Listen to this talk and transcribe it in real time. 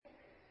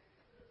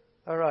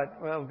All right.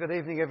 Well, good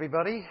evening,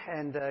 everybody,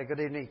 and good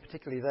evening,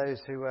 particularly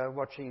those who are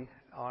watching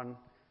on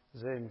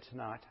Zoom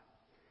tonight.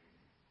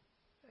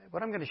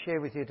 What I'm going to share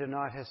with you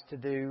tonight has to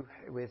do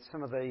with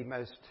some of the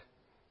most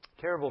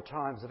terrible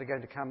times that are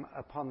going to come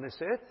upon this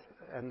earth,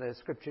 and the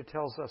Scripture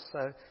tells us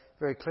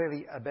very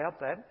clearly about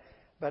that.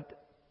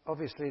 But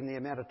obviously, in the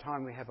amount of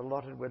time we have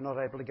allotted, we're not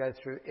able to go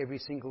through every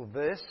single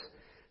verse.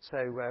 So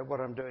what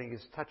I'm doing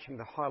is touching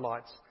the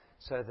highlights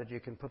so that you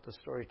can put the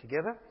story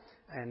together.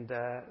 And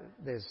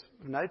there's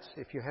notes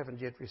if you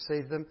haven't yet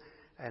received them.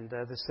 And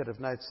this set of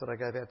notes that I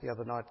gave out the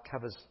other night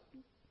covers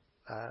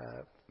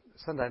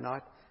Sunday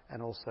night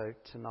and also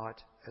tonight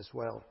as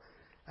well.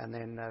 And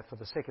then for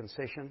the second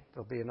session,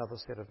 there'll be another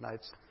set of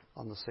notes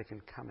on the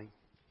second coming.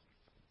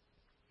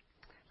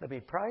 Let me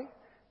pray,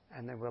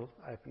 and then we'll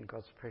open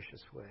God's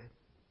precious word.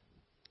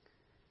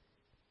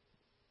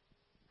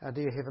 Our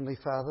dear Heavenly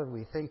Father,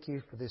 we thank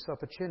you for this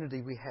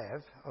opportunity we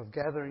have of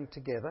gathering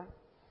together,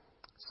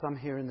 some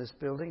here in this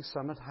building,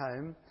 some at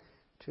home,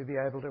 to be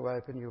able to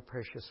open your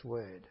precious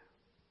word.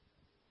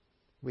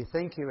 We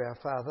thank you, our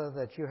Father,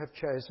 that you have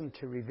chosen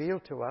to reveal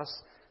to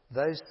us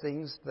those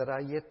things that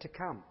are yet to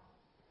come.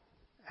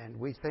 And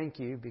we thank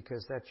you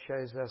because that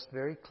shows us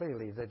very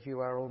clearly that you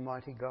are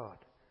Almighty God.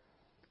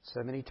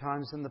 So many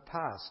times in the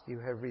past you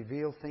have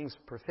revealed things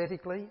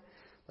prophetically.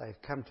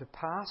 They've come to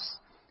pass.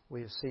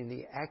 We have seen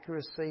the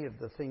accuracy of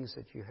the things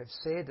that you have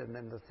said and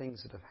then the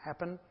things that have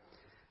happened.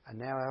 And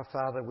now, our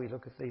Father, we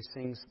look at these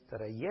things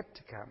that are yet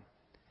to come,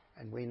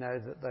 and we know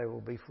that they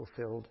will be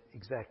fulfilled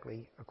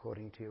exactly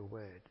according to your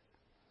word.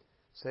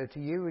 So to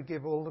you we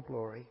give all the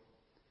glory.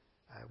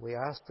 We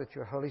ask that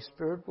your Holy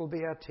Spirit will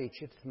be our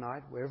teacher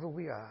tonight, wherever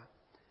we are.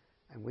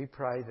 And we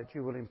pray that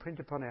you will imprint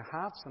upon our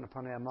hearts and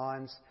upon our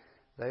minds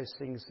those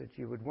things that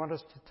you would want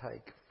us to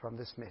take from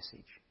this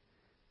message.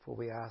 For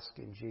we ask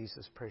in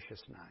Jesus'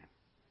 precious name.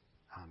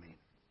 Amen.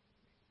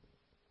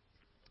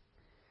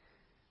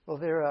 Well,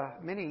 there are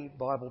many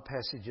Bible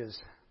passages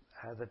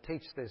that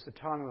teach there's a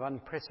time of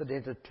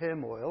unprecedented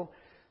turmoil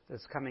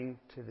that's coming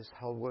to this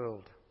whole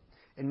world.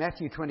 In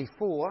Matthew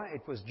 24,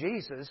 it was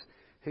Jesus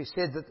who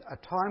said that a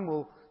time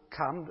will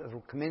come that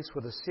will commence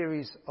with a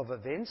series of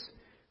events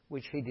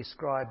which he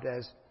described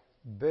as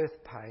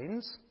birth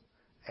pains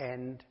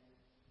and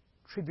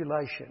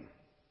tribulation.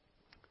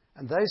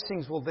 And those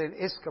things will then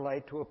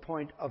escalate to a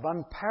point of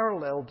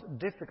unparalleled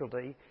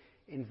difficulty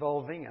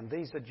involving, and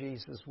these are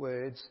Jesus'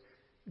 words,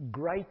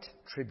 great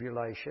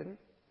tribulation,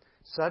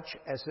 such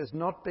as has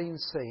not been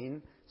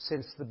seen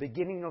since the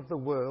beginning of the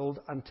world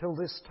until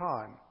this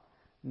time,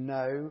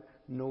 no,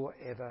 nor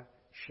ever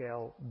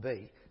shall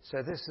be.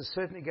 So this is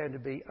certainly going to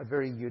be a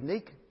very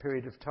unique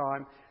period of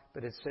time,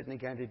 but it's certainly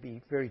going to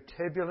be very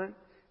turbulent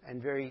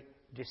and very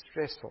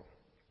distressful.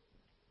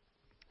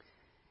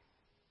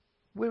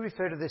 We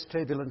refer to this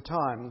turbulent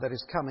time that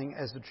is coming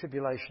as the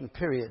tribulation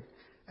period.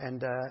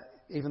 And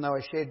even though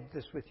I shared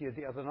this with you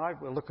the other night,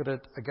 we'll look at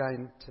it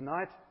again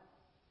tonight.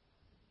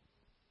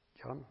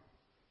 John?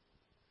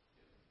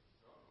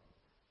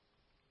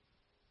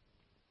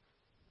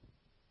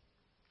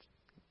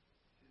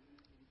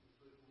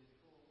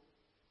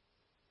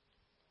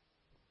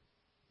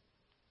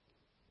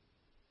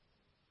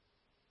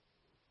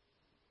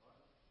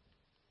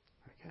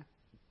 Okay.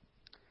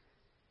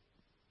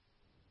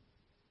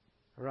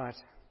 Right.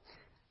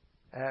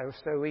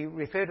 So we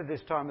refer to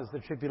this time as the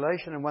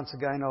tribulation, and once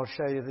again I'll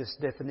show you this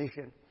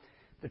definition.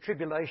 The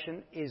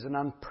tribulation is an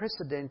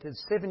unprecedented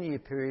 7-year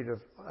period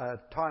of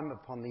time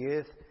upon the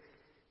earth,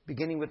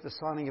 beginning with the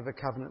signing of a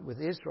covenant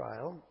with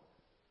Israel,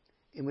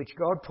 in which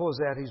God pours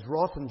out his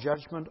wrath and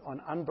judgment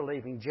on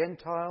unbelieving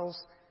Gentiles,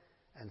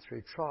 and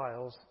through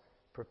trials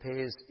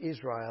prepares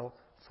Israel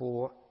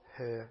for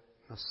her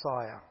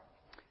Messiah.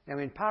 Now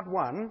in part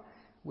 1,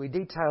 we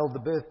detailed the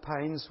birth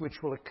pains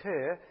which will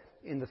occur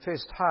in the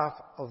first half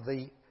of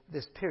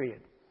this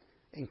period,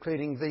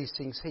 including these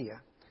things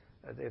here.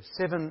 There are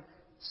 7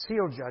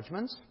 seal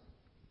judgments,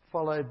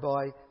 followed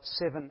by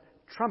 7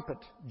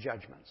 trumpet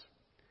judgments.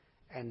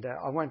 And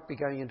I won't be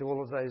going into all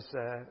of those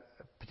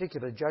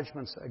particular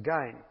judgments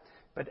again.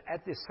 But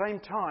at the same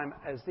time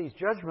as these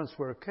judgments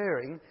were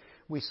occurring,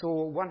 we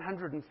saw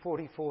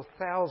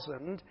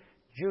 144,000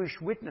 Jewish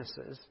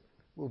witnesses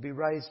will be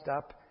raised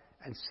up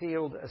and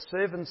sealed as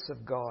servants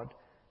of God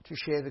to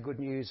share the good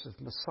news of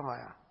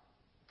Messiah.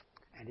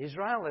 And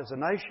Israel as a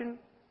nation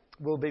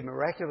will be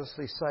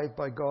miraculously saved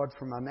by God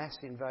from a mass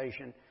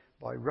invasion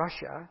by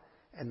Russia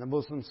and the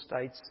Muslim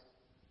states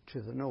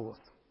to the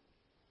north.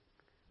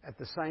 At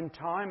the same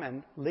time,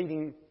 and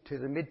leading to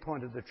the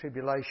midpoint of the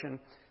tribulation,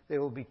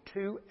 there will be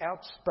 2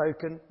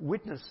 outspoken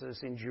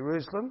witnesses in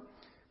Jerusalem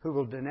who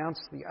will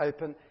denounce the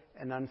open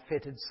and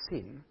unfettered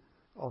sin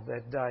of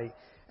that day.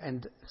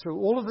 And through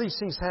all of these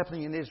things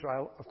happening in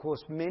Israel, of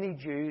course, many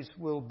Jews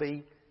will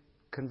be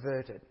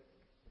converted.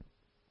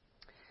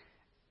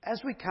 As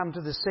we come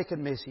to the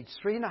second message,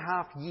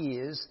 3.5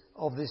 years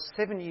of this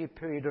 7-year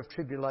period of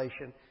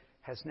tribulation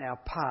has now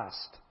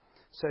passed.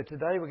 So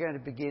today we're going to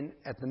begin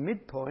at the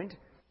midpoint,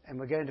 and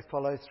we're going to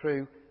follow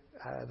through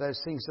those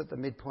things at the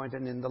midpoint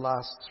and in the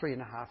last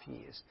 3.5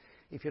 years.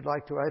 If you'd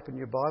like to open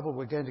your Bible,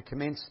 we're going to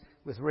commence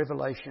with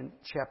Revelation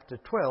chapter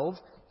 12,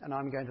 and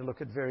I'm going to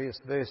look at various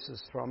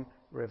verses from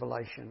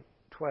Revelation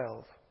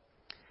 12.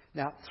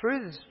 Now,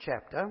 through this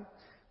chapter,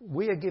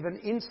 we are given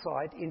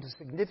insight into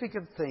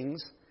significant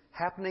things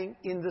happening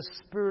in the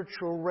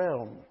spiritual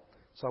realm.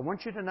 So I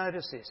want you to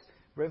notice this.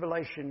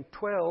 Revelation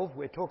 12,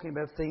 we're talking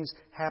about things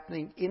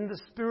happening in the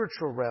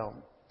spiritual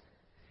realm.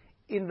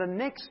 In the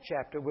next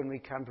chapter, when we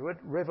come to it,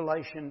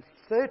 Revelation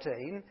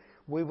 13,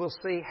 we will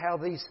see how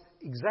these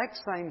exact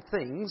same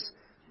things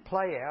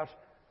play out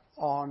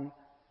on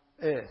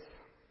earth.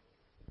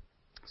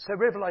 So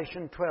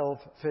Revelation 12,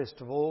 first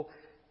of all,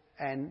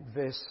 and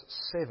verse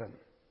 7.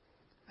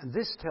 And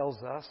this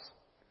tells us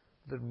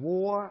that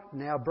war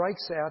now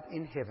breaks out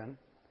in heaven,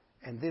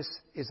 and this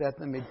is at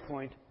the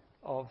midpoint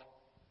of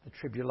the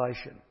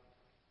tribulation.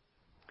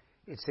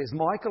 It says,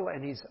 Michael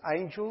and his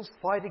angels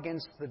fight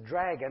against the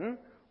dragon,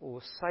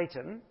 or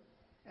Satan,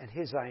 and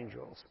his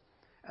angels,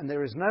 and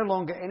there is no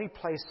longer any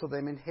place for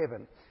them in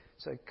heaven.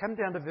 So come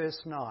down to verse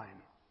 9.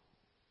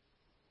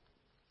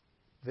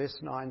 Verse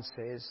 9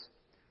 says,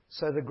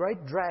 So the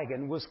great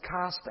dragon was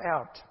cast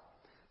out,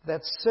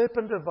 that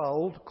serpent of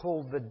old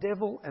called the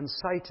devil and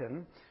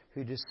Satan,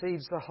 who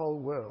deceives the whole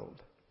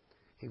world.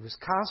 He was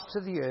cast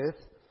to the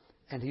earth,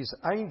 and his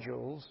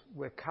angels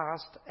were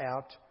cast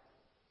out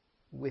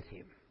with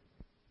him.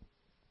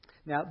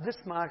 Now, this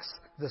marks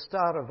the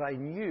start of a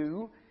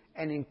new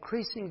and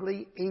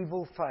increasingly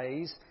evil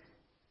phase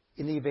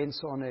in the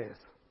events on earth.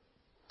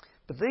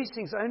 But these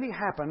things only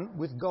happen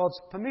with God's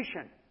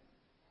permission.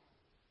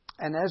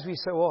 And as we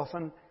so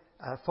often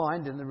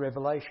find in the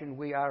Revelation,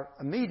 we are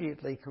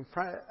immediately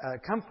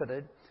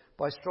comforted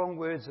by strong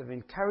words of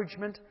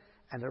encouragement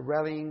and a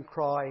rallying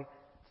cry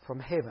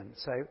from heaven.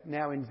 So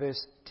now in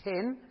verse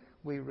 10,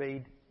 we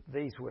read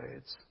these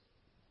words.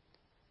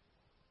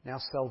 Now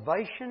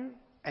salvation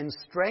and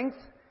strength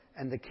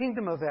and the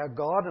kingdom of our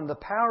God and the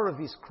power of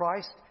his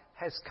Christ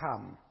has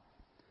come.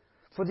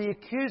 For the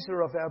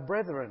accuser of our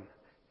brethren,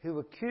 who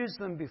accused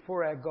them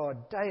before our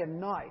God day and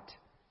night,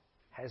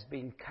 has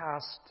been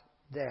cast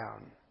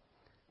down.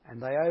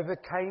 And they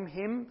overcame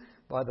him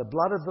by the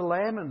blood of the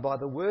Lamb and by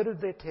the word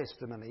of their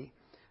testimony,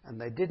 and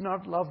they did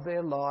not love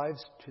their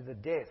lives to the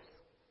death.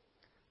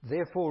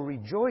 Therefore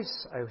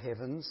rejoice, O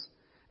heavens,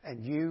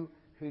 and you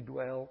who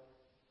dwell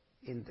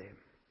in them.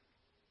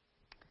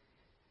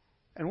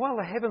 And while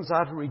the heavens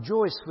are to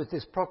rejoice with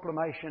this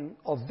proclamation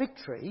of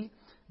victory,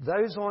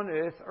 those on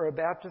earth are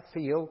about to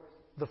feel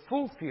the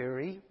full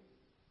fury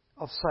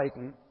of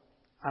Satan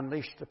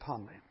unleashed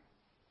upon them.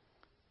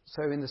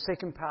 So in the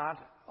second part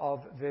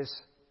of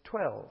verse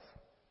 12,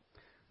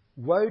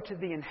 Woe to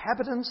the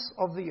inhabitants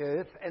of the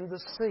earth and the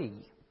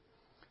sea,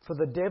 for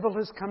the devil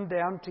has come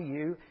down to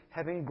you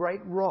having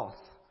great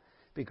wrath,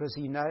 because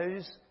he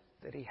knows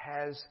that he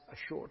has a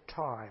short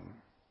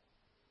time.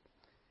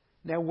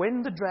 Now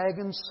when the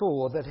dragon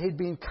saw that he had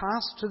been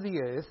cast to the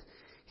earth,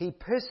 he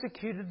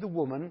persecuted the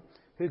woman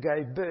who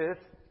gave birth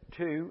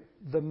to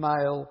the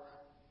male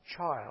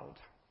child.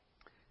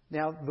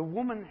 Now the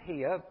woman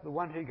here, the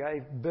one who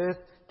gave birth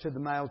to the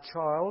male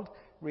child,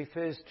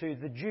 refers to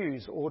the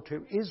Jews, or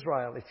to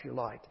Israel, if you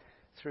like,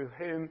 through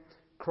whom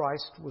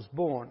Christ was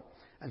born.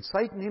 And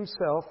Satan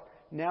himself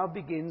now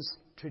begins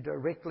to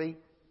directly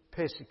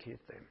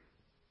persecute them.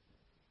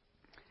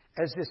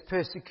 As this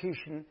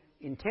persecution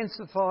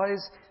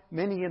intensifies,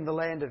 many in the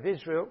land of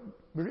Israel,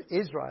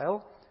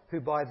 who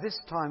by this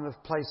time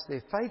have placed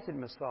their faith in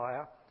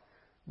Messiah,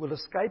 will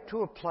escape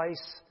to a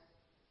place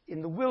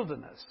in the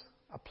wilderness,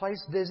 a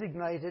place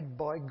designated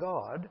by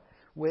God,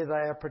 where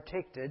they are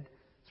protected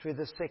through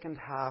the second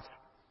half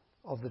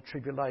of the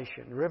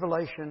tribulation.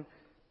 Revelation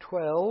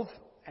 12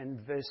 and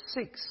verse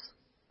 6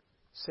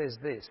 says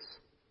this,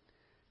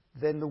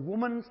 Then the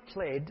woman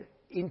fled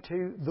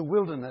into the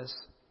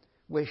wilderness,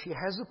 where she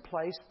has a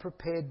place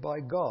prepared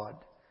by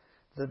God,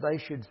 that they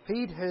should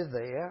feed her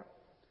there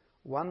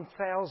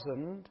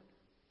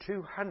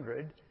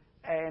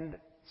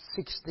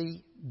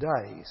 1,260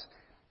 days.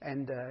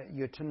 And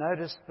you're to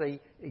notice the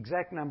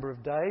exact number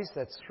of days,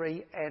 that's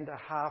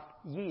 3.5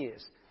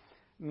 years.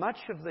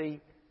 Much of the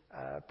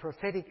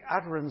prophetic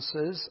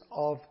utterances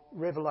of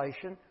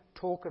Revelation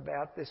talk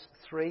about this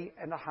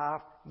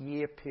 3.5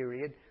 year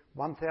period,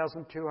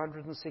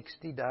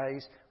 1,260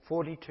 days,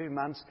 42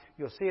 months.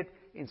 You'll see it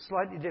in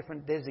slightly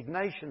different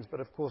designations, but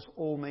of course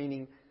all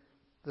meaning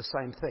the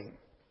same thing.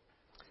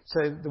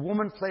 So the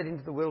woman fled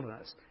into the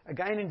wilderness.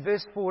 Again in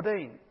verse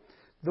 14,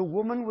 the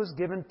woman was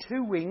given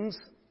 2 wings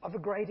of a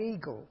great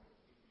eagle,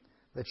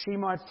 that she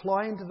might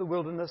fly into the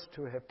wilderness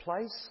to her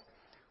place,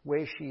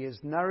 where she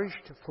is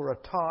nourished for a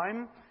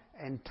time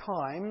and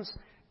times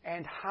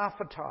and half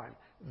a time.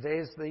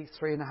 There's the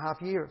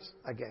 3.5 years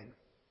again,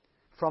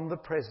 from the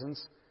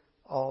presence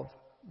of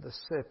the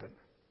serpent.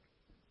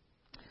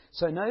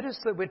 So notice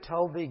that we're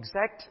told the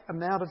exact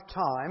amount of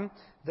time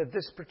that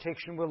this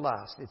protection will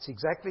last. It's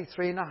exactly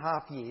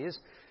 3.5 years.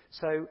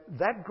 So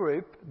that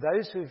group,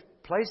 those who've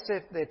placed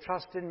their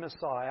trust in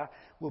Messiah,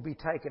 will be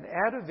taken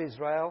out of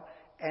Israel,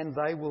 and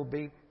they will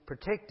be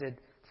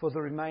protected for the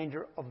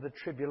remainder of the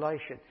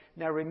tribulation.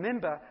 Now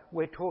remember,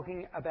 we're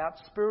talking about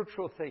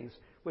spiritual things.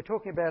 We're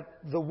talking about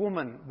the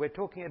woman. We're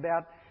talking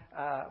about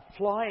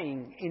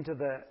flying into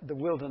the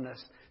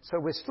wilderness. So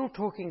we're still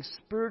talking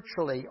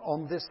spiritually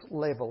on this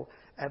level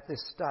at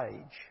this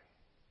stage.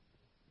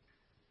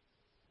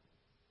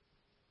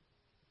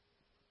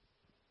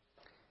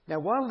 Now,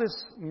 while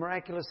this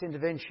miraculous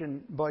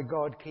intervention by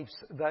God keeps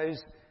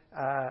those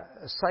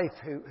safe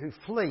who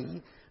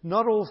flee,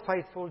 not all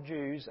faithful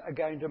Jews are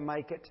going to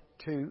make it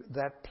to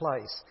that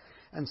place.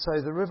 And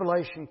so the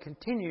revelation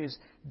continues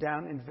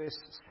down in verse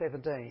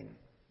 17.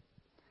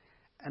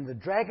 And the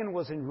dragon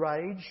was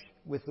enraged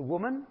with the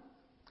woman,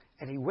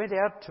 and he went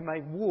out to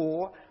make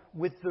war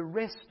with the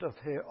rest of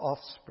her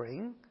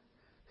offspring,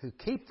 who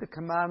keep the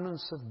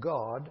commandments of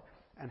God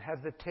and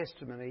have the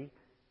testimony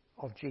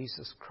of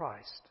Jesus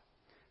Christ.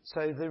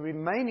 So the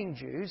remaining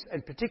Jews,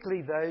 and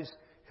particularly those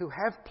who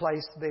have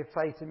placed their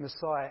faith in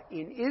Messiah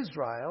in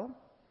Israel,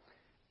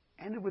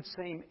 and it would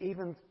seem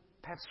even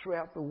perhaps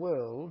throughout the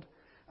world,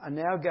 are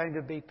now going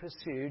to be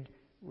pursued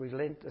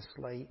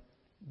relentlessly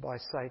by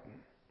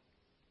Satan.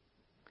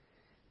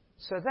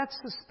 So that's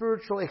the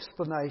spiritual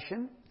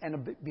explanation and a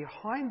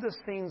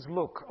behind-the-scenes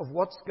look of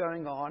what's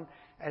going on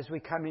as we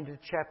come into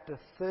chapter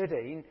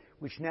 13,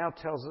 which now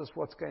tells us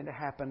what's going to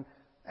happen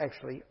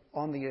actually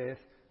on the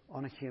earth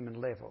on a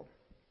human level.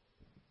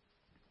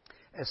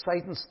 As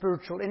Satan's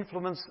spiritual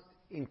influence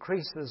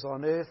increases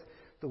on earth,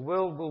 the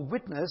world will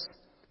witness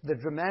the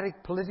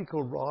dramatic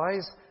political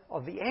rise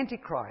of the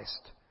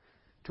Antichrist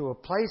to a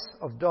place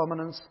of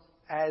dominance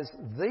as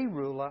the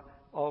ruler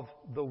of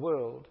the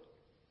world.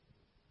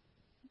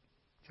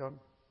 John,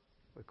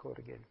 we're caught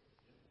again.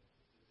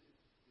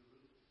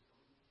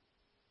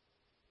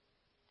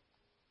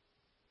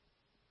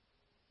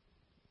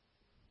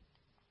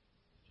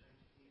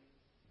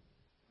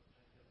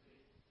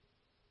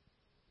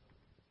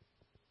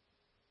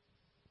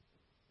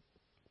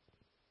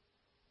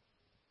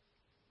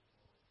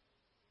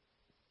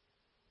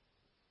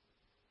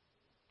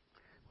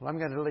 Well, I'm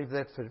going to leave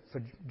that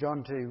for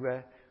John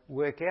to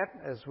work out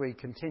as we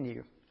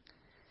continue.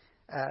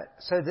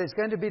 So there's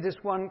going to be this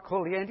one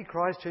called the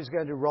Antichrist who's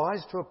going to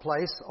rise to a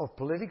place of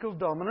political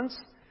dominance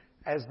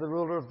as the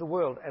ruler of the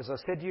world. As I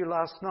said to you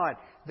last night,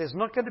 there's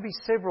not going to be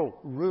several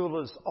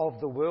rulers of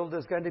the world.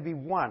 There's going to be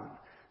one.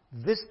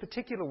 This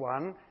particular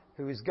one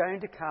who is going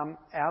to come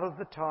out of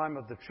the time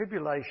of the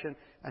tribulation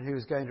and who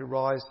is going to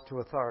rise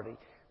to authority.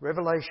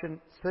 Revelation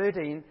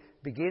 13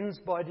 begins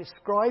by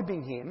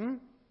describing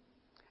him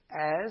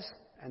as,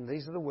 and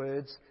these are the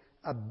words,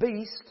 a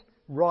beast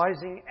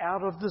rising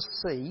out of the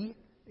sea,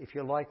 if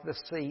you like, the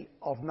sea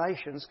of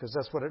nations, because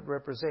that's what it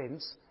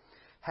represents,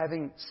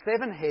 having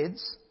 7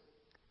 heads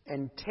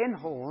and 10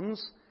 horns,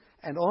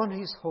 and on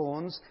his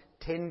horns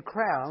 10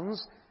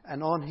 crowns,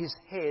 and on his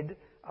head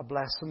a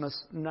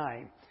blasphemous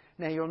name.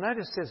 Now you'll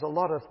notice there's a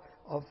lot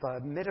of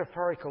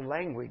metaphorical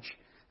language.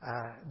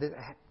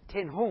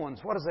 10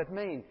 horns, what does that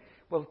mean?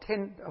 Well,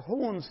 10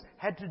 horns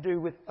had to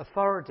do with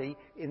authority.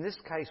 In this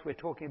case, we're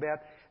talking about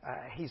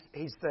he's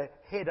the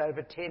head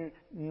over 10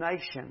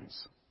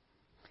 nations.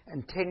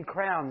 And 10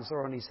 crowns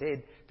are on his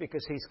head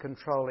because he's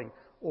controlling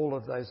all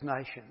of those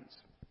nations.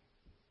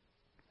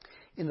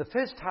 In the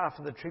first half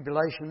of the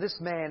tribulation, this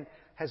man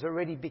has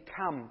already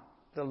become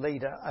the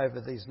leader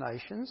over these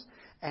nations,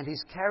 and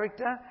his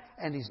character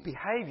and his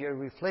behaviour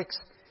reflects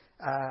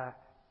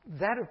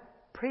that of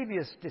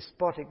previous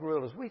despotic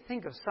rulers. We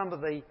think of some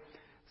of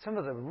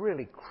the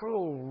really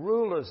cruel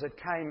rulers that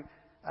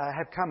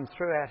have come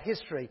throughout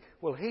history.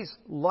 Well, he's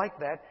like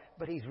that,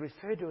 but he's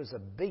referred to as a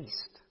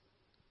beast.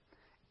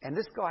 And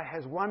this guy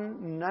has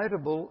one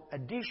notable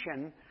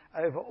addition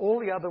over all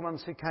the other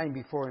ones who came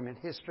before him in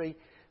history.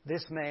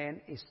 This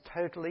man is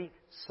totally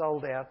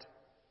sold out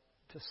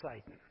to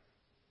Satan.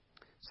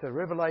 So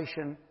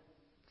Revelation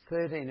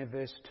 13 and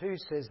verse 2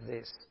 says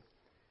this,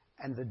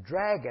 and the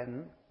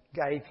dragon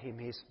gave him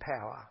his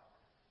power,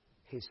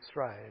 his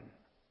throne,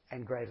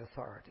 and great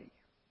authority.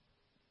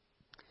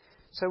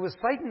 So with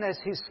Satan as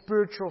his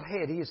spiritual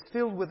head, he is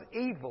filled with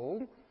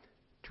evil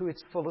to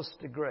its fullest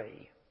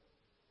degree.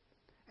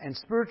 And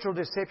spiritual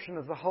deception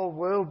of the whole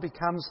world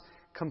becomes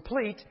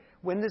complete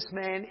when this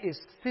man is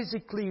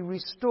physically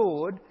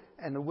restored,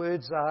 and the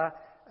words are,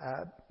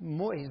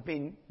 he's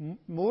been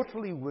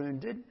mortally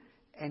wounded,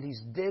 and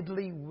his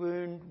deadly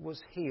wound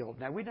was healed.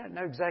 Now, we don't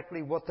know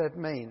exactly what that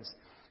means.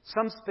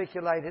 Some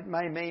speculate it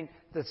may mean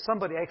that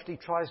somebody actually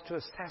tries to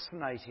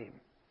assassinate him,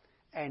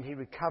 and he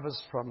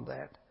recovers from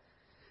that.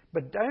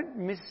 But don't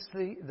miss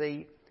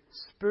the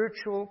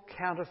spiritual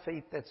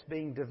counterfeit that's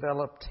being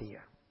developed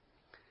here.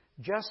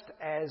 Just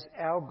as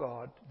our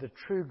God, the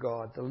true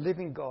God, the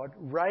living God,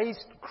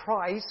 raised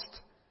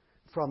Christ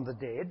from the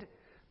dead,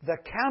 the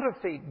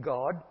counterfeit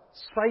God,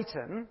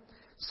 Satan,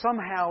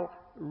 somehow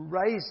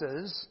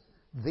raises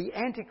the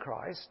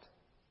Antichrist,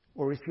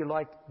 or if you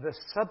like, the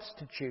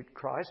substitute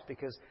Christ,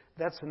 because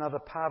that's another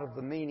part of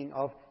the meaning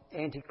of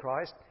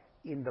Antichrist,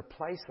 in the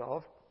place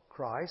of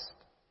Christ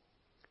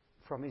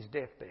from his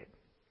deathbed.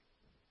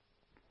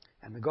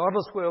 And the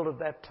godless world of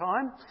that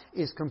time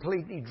is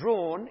completely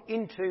drawn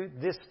into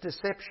this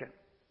deception.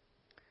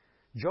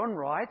 John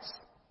writes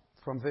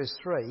from verse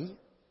 3,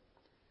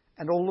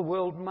 "And all the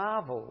world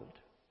marvelled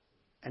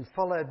and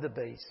followed the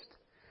beast.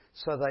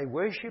 So they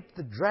worshipped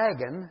the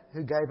dragon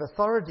who gave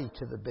authority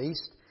to the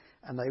beast,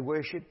 and they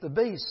worshipped the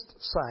beast,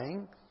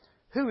 saying,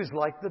 'Who is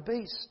like the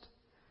beast?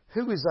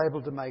 Who is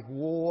able to make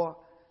war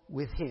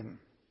with him?'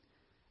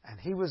 And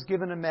he was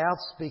given a mouth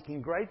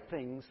speaking great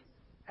things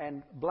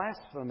and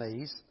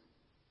blasphemies,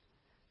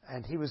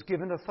 and he was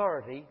given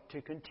authority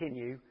to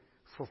continue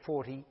for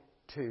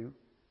 42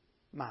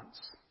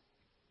 months."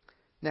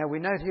 Now we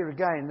note here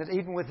again that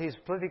even with his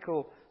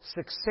political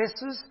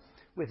successes,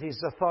 with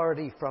his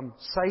authority from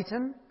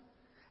Satan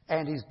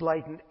and his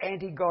blatant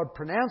anti-God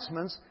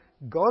pronouncements,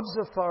 God's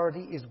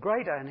authority is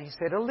greater, and he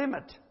set a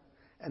limit.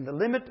 And the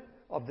limit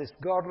of this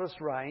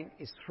godless reign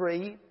is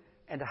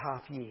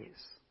 3.5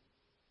 years.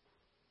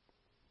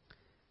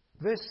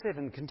 Verse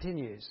 7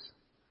 continues.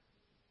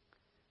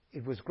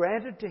 "It was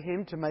granted to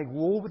him to make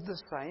war with the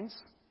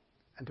saints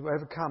and to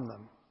overcome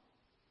them.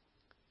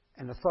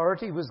 And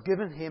authority was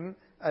given him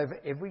over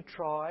every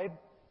tribe,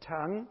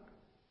 tongue,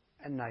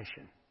 and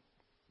nation."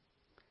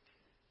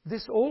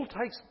 This all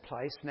takes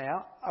place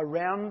now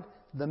around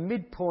the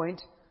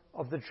midpoint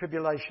of the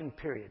tribulation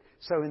period.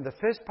 So in the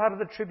first part of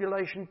the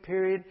tribulation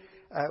period,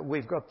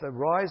 we've got the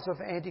rise of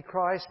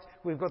Antichrist,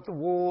 we've got the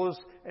wars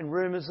and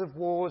rumours of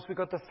wars, we've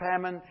got the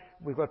famine,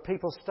 we've got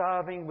people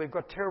starving, we've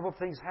got terrible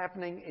things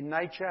happening in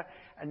nature.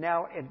 And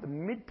now at the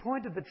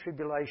midpoint of the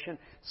tribulation,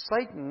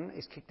 Satan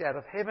is kicked out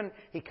of heaven,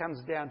 he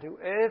comes down to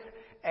earth,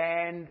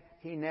 and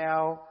he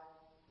now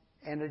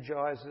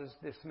energises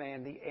this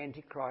man, the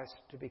Antichrist,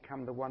 to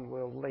become the one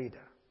world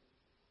leader.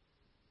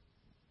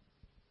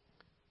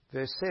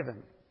 Verse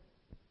 7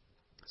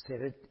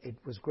 said it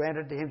was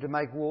granted to him to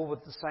make war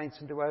with the saints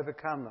and to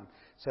overcome them.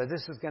 So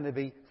this is going to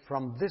be,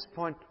 from this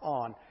point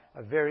on,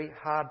 a very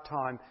hard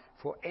time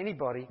for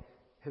anybody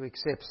who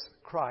accepts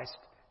Christ.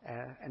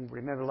 And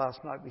remember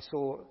last night we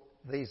saw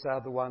these are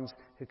the ones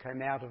who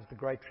came out of the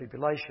Great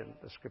Tribulation,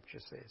 the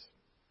Scripture says.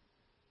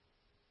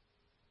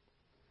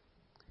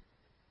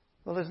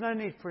 Well, there's no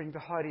need for him to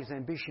hide his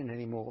ambition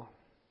anymore.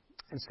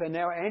 And so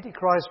now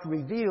Antichrist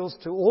reveals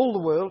to all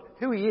the world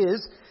who he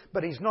is,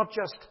 but he's not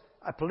just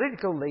a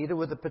political leader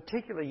with a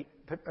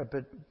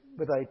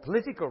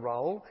political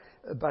role,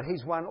 but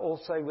he's one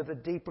also with a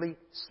deeply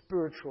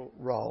spiritual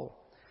role.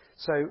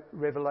 So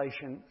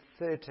Revelation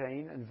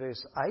 13 and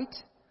verse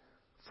 8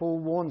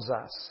 forewarns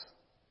us,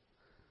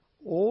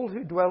 "All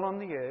who dwell on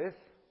the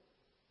earth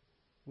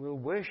will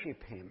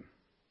worship him,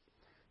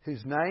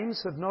 whose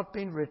names have not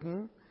been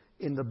written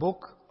in the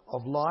book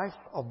of life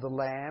of the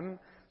Lamb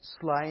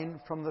slain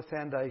from the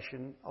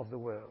foundation of the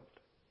world."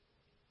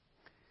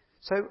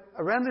 So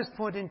around this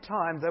point in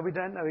time, though we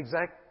don't know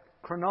exact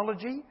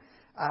chronology,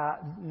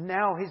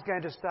 now he's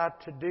going to start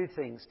to do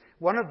things.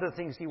 One of the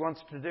things he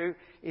wants to do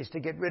is to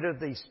get rid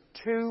of these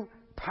two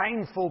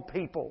painful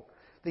people,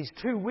 these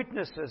two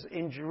witnesses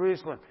in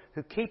Jerusalem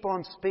who keep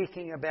on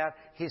speaking about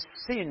his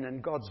sin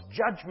and God's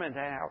judgment,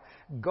 how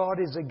God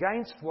is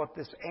against what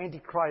this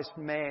Antichrist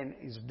man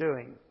is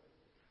doing.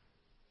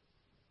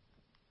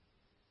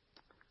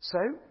 So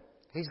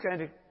he's going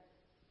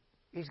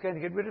to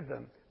get rid of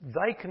them.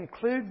 They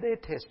conclude their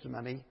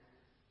testimony,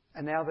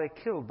 and now they're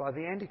killed by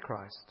the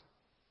Antichrist.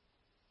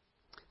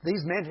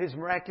 These men whose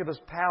miraculous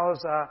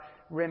powers are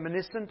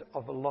reminiscent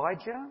of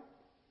Elijah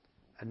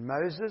and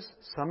Moses.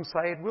 Some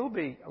say it will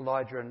be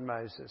Elijah and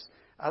Moses.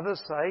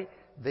 Others say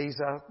these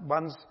are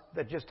ones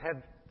that just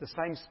have the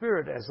same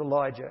spirit as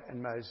Elijah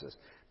and Moses.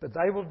 But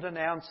they will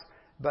denounce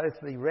both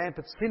the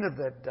rampant sin of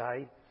that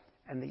day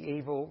and the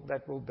evil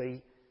that will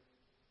be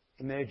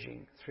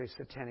emerging through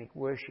satanic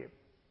worship.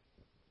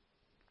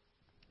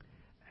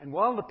 And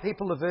while the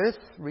people of earth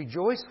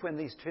rejoice when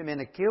these two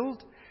men are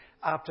killed,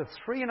 after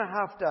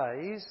 3.5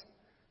 days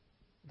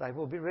they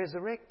will be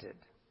resurrected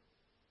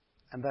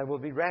and they will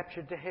be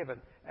raptured to heaven,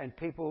 and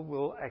people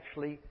will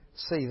actually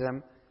see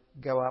them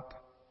go up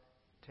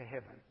to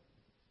heaven.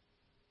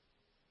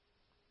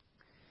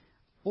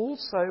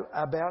 Also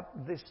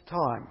about this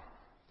time,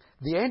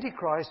 the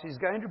Antichrist is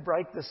going to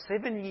break the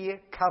 7-year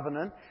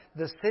covenant,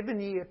 the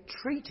 7-year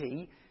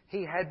treaty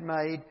he had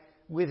made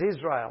with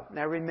Israel.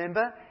 Now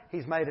remember,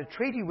 he's made a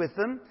treaty with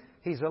them.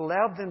 He's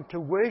allowed them to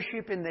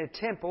worship in their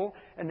temple,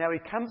 and now he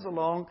comes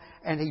along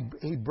and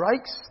he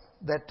breaks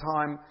that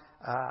time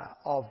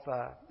of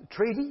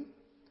treaty.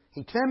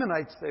 He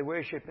terminates their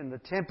worship in the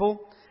temple,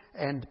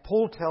 and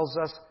Paul tells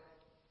us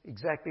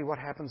exactly what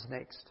happens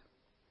next.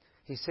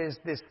 He says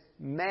this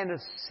man of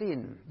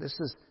sin, this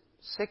is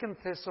 2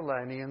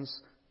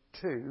 Thessalonians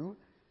 2,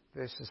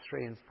 verses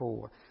 3 and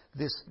 4.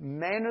 This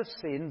man of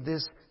sin,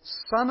 this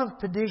son of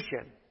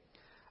perdition,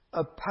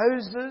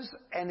 opposes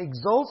and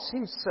exalts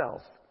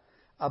himself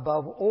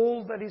above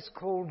all that is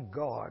called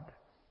God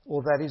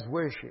or that is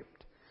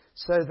worshipped,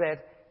 so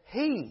that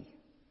he,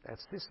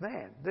 that's this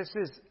man, this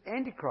is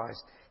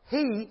Antichrist,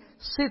 he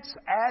sits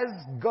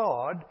as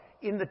God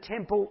in the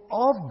temple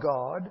of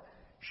God,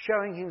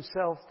 showing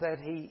himself that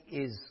he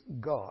is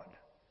God.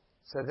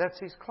 So that's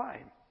his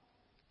claim,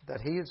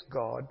 that he is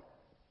God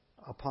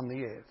upon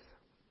the earth.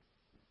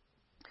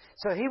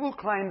 So he will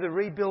claim the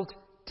rebuilt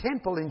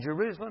temple in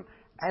Jerusalem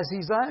as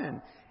his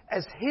own,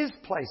 as his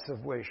place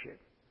of worship.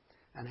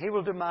 And he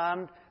will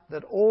demand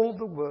that all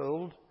the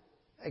world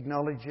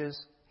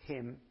acknowledges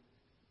him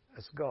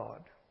as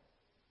God.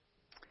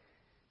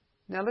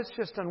 Now let's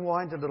just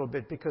unwind a little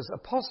bit, because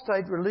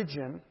apostate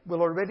religion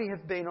will already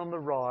have been on the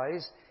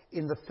rise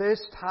in the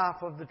first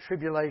half of the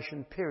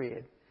tribulation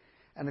period.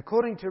 And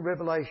according to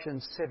Revelation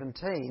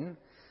 17,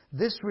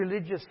 this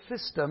religious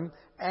system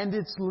and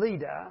its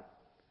leader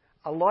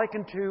are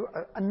likened to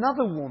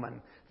another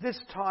woman, this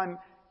time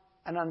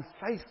an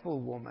unfaithful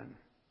woman,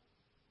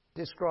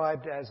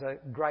 described as a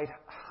great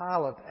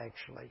harlot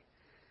actually,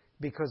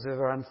 because of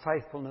her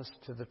unfaithfulness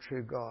to the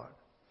true God.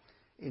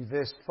 In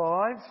verse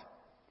 5,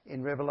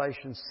 in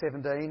Revelation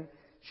 17,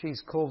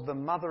 she's called the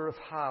mother of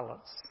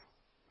harlots,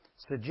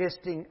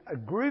 suggesting a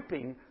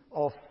grouping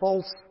of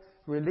false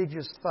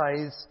religious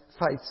faiths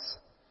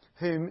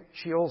whom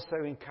she also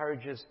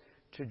encourages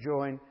to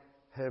join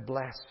her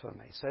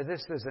blasphemy. So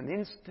this is an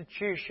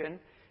institution.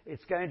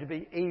 It's going to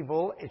be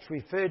evil. It's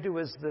referred to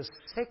as the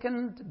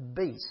second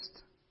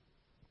beast.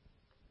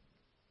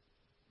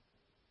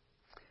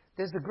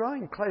 There's a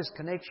growing close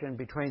connection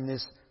between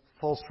this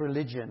false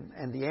religion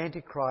and the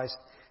Antichrist,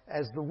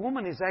 as the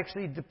woman is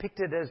actually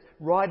depicted as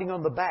riding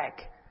on the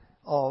back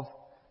of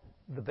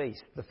the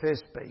beast, the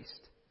first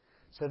beast.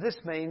 So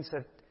this means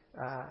that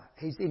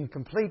he's in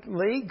complete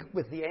league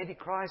with the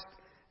Antichrist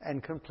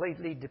and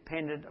completely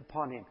dependent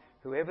upon him,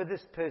 whoever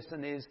this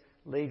person is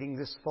leading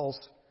this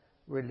false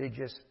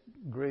religious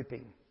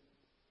grouping.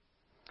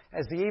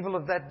 As the evil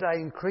of that day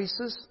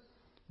increases,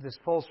 this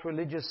false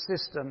religious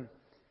system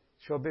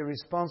shall be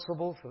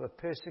responsible for the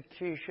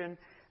persecution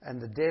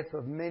and the death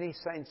of many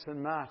saints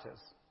and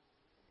martyrs.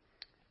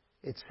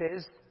 It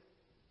says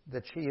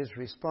that she is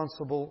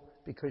responsible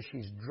because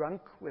she's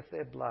drunk with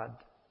their blood,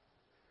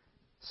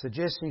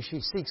 suggesting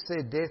she seeks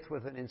their death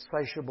with an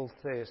insatiable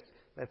thirst.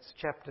 That's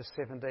chapter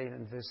 17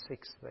 and verse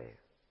 6 there.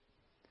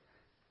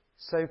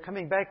 So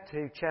coming back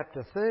to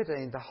chapter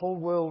 13, the whole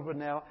world will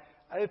now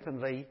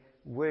openly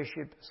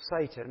worship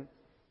Satan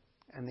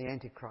and the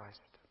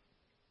Antichrist.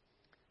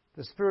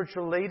 The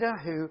spiritual leader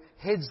who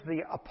heads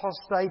the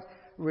apostate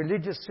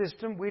religious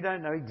system, we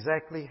don't know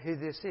exactly who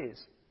this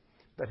is.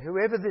 But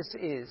whoever this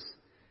is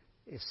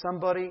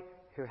somebody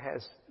who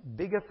has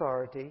big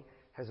authority,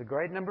 has a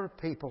great number of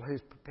people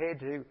who's prepared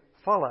to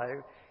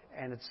follow,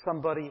 and it's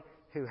somebody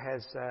who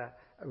has a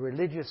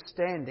religious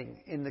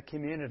standing in the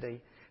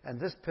community. And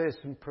this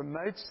person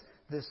promotes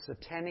this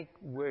satanic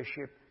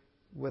worship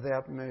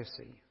without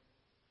mercy.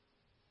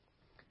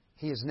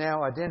 He is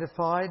now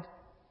identified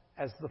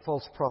as the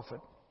false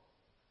prophet.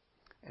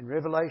 And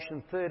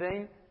Revelation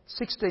 13,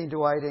 16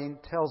 to 18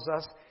 tells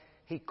us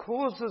he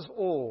causes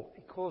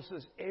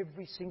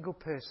every single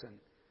person,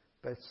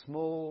 both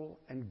small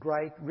and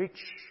great, rich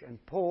and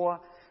poor,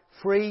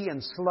 free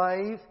and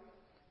slave,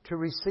 to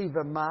receive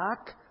a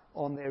mark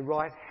on their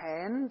right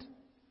hand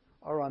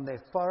or on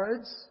their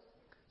foreheads,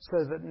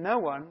 so that no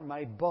one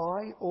may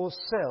buy or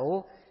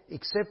sell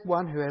except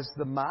one who has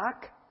the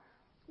mark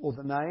or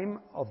the name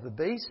of the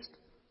beast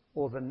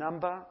or the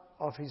number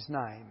of his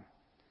name.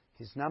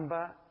 His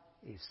number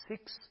is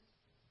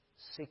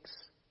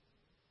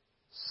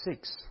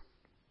 666.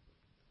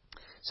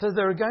 So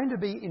there are going to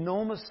be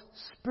enormous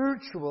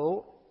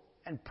spiritual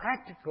and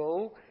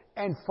practical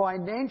and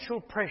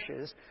financial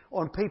pressures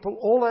on people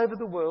all over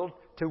the world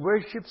to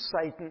worship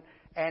Satan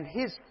and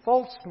his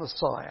false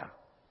Messiah,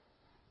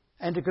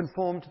 and to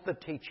conform to the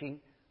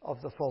teaching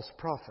of the false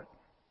prophet.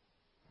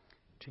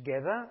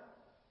 Together,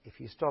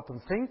 if you stop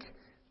and think,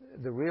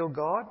 the real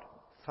God,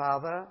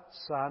 Father,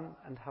 Son,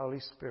 and Holy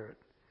Spirit.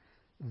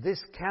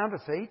 This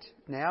counterfeit,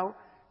 now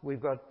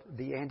we've got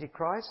the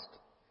Antichrist,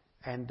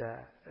 we've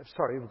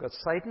got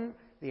Satan,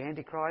 the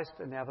Antichrist,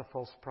 and now the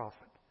false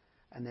prophet.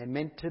 And they're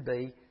meant to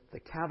be the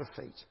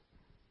counterfeit.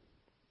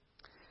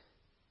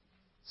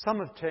 Some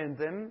have termed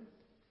them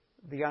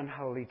the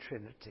unholy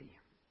Trinity.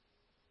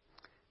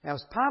 Now,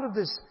 as part of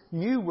this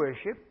new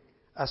worship,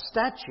 a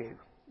statue,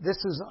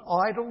 this is an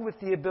idol with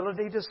the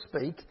ability to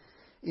speak,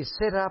 is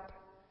set up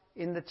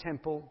in the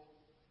temple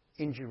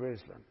in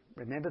Jerusalem.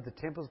 Remember, the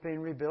temple's been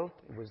rebuilt,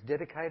 it was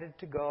dedicated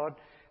to God,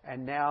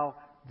 and now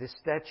this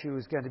statue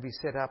is going to be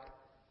set up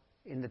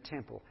in the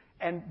temple.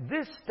 And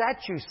this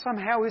statue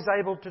somehow is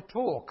able to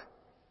talk.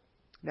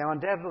 Now,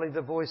 undoubtedly,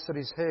 the voice that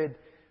is heard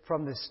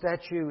from this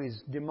statue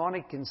is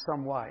demonic in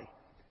some way,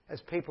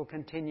 as people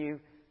continue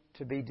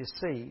to be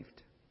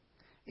deceived.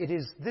 It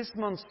is this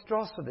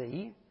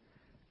monstrosity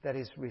that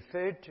is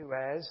referred to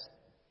as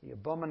the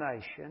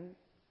abomination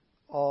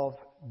of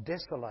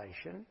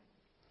desolation,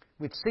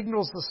 which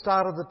signals the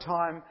start of the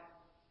time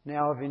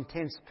now of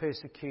intense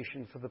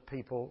persecution for the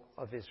people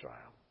of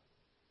Israel.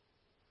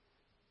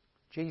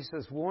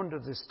 Jesus warned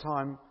of this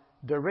time,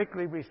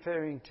 directly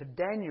referring to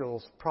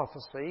Daniel's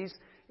prophecies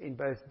in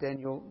both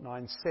Daniel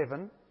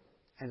 9:7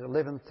 and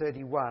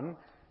 11:31,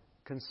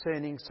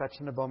 concerning such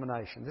an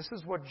abomination. This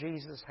is what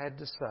Jesus had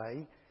to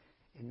say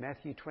in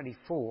Matthew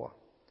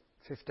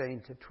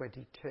 24:15 to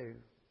 22.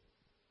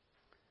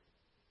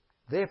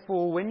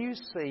 Therefore, when you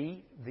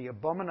see the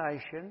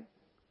abomination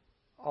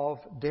of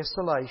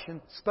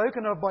desolation,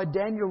 spoken of by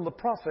Daniel the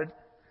prophet,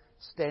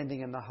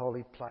 standing in the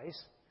holy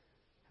place,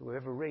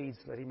 whoever reads,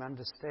 let him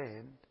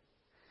understand,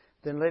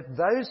 then let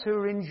those who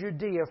are in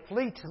Judea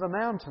flee to the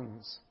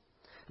mountains.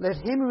 Let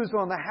him who is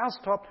on the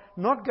housetop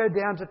not go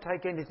down to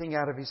take anything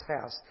out of his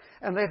house.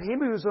 And let him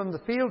who is on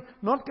the field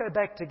not go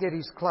back to get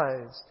his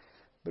clothes.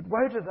 But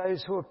woe to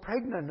those who are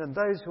pregnant and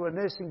those who are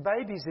nursing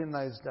babies in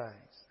those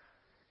days.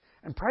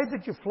 And pray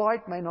that your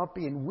flight may not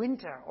be in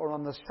winter or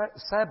on the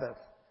Sabbath.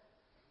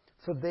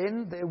 For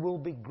then there will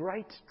be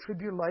great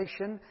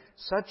tribulation,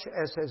 such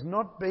as has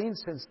not been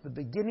since the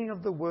beginning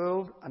of the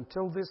world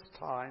until this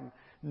time,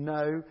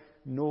 no,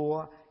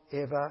 nor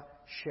ever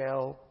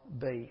shall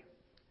be.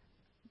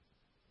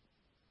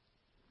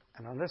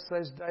 And unless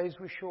those days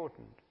were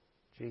shortened,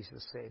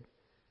 Jesus said,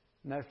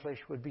 no flesh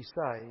would be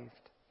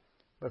saved.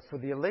 But for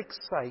the elect's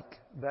sake,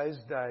 those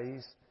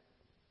days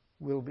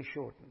will be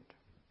shortened.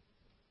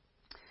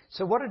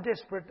 So what a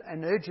desperate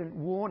and urgent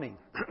warning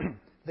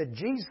that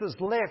Jesus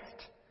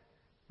left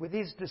with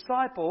his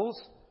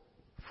disciples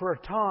for a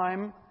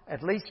time,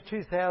 at least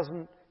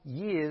 2,000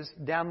 years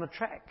down the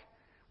track.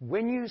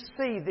 When you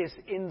see this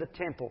in the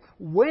temple,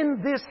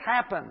 when this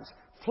happens,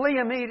 flee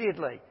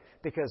immediately,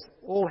 because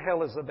all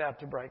hell is about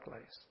to break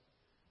loose.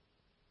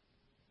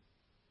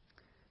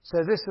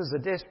 So this is a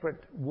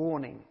desperate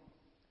warning.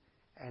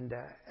 And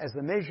as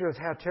a measure of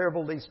how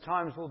terrible these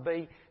times will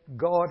be,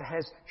 God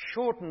has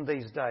shortened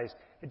these days.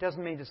 It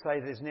doesn't mean to say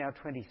there's now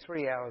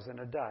 23 hours in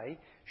a day.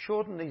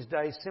 Shortened these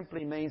days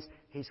simply means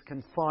he's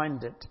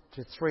confined it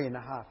to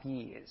 3.5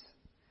 years.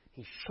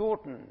 He's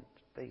shortened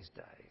these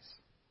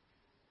days.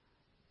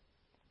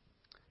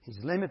 He's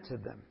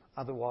limited them.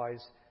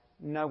 Otherwise,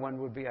 no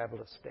one would be able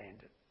to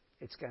stand it.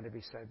 It's going to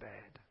be so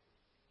bad.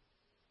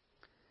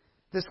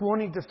 This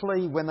warning to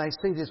flee when they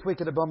see this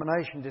wicked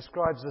abomination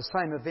describes the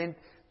same event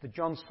that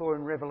John saw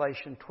in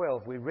Revelation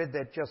 12. We read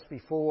that just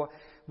before,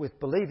 with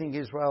believing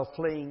Israel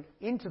fleeing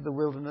into the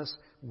wilderness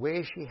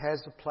where she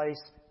has a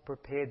place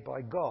prepared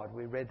by God.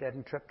 We read that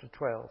in chapter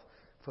 12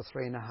 for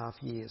 3.5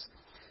 years.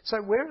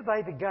 So where are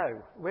they to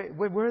go?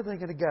 Where are they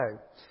going to go?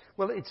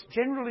 Well, it's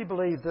generally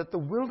believed that the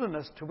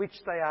wilderness to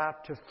which they are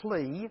to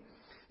flee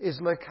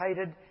is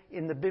located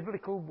in the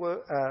biblical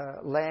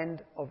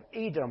land of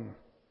Edom,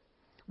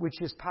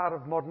 which is part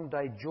of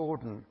modern-day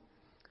Jordan.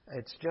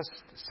 It's just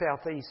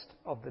southeast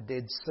of the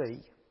Dead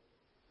Sea.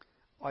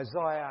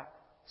 Isaiah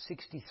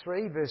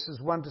 63 verses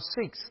 1 to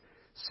 6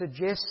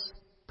 suggests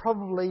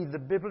probably the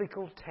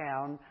biblical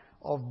town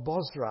of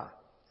Bozrah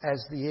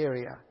as the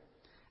area.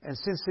 And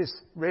since this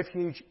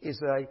refuge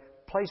is a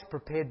place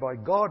prepared by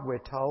God, we're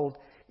told,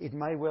 it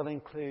may well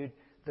include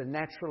the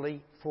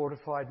naturally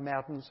fortified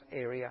mountains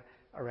area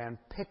around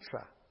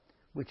Petra,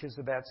 which is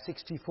about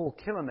 64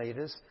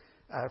 kilometres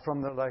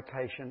from the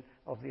location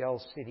of the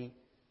old city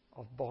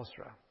of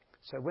Bozrah.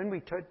 So when we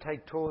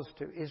take tours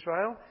to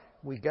Israel,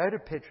 we go to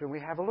Petra and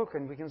we have a look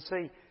and we can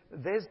see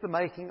there's the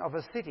making of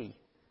a city.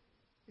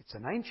 It's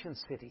an ancient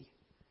city.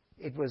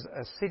 It was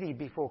a city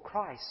before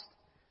Christ,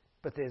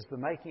 but there's the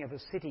making of a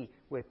city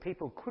where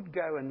people could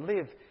go and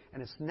live,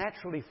 and it's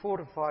naturally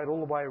fortified all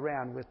the way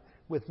around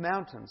with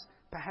mountains.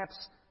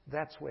 Perhaps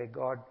that's where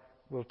God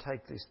will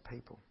take these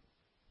people.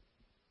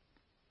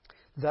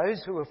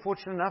 Those who are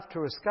fortunate enough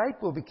to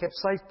escape will be kept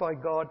safe by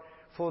God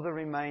for the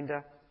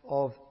remainder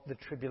of the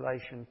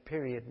tribulation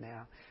period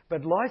now.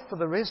 But life for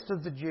the rest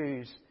of the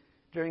Jews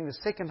during the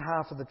second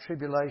half of the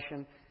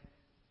tribulation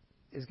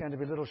is going to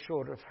be a little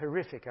short of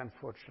horrific,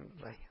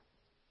 unfortunately.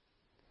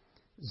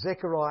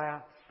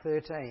 Zechariah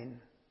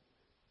 13,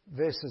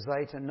 verses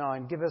 8 and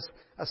 9, give us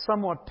a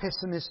somewhat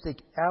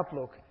pessimistic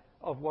outlook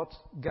of what's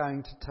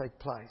going to take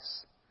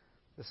place.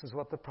 This is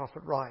what the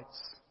prophet writes.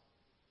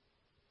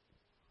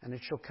 And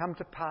it shall come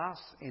to pass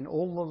in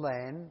all the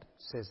land,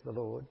 says the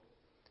Lord,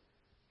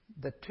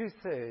 that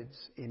 2/3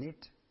 in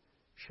it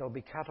shall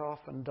be cut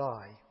off and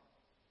die,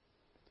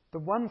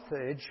 but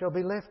 1/3 shall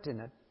be left in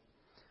it.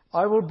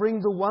 I will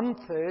bring the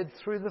 1/3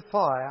 through the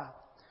fire,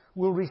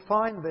 will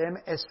refine them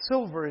as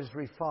silver is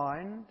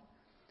refined,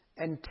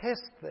 and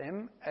test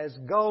them as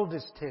gold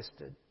is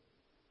tested.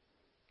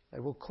 They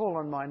will call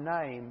on my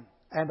name,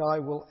 and I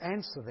will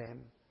answer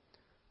them.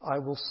 I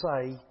will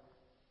say,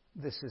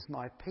 this is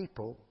my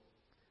people,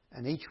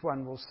 and each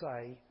one will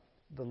say,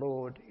 the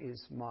Lord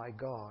is my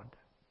God.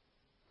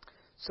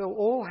 So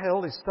all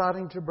hell is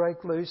starting to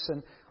break loose,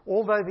 and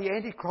although the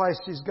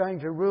Antichrist is going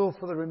to rule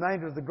for the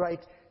remainder of the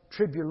Great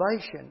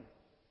Tribulation,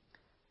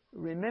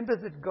 remember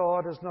that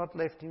God has not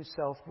left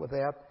himself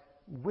without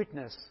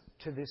witness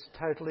to this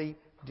totally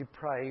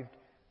depraved,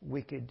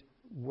 wicked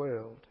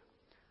world.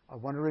 I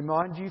want to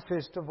remind you,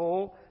 first of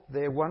all,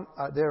 there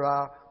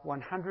are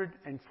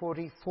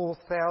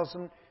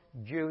 144,000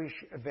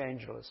 Jewish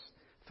evangelists.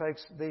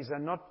 Folks, these are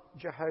not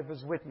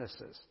Jehovah's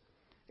Witnesses.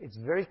 It's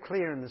very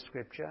clear in the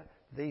Scripture,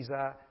 these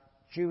are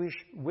Jewish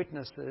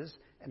witnesses,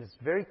 and it's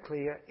very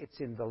clear it's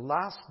in the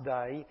last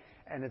day,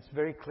 and it's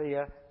very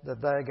clear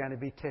that they are going to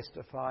be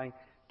testifying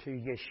to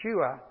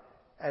Yeshua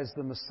as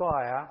the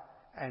Messiah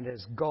and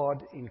as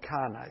God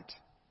incarnate.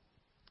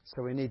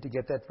 So we need to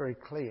get that very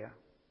clear.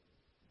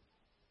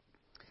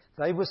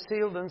 They were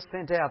sealed and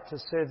sent out to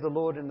serve the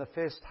Lord in the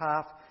first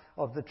half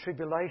of the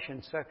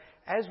tribulation. So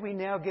as we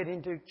now get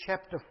into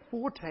chapter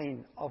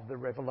 14 of the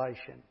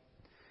Revelation,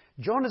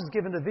 John is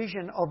given a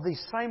vision of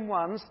these same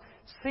ones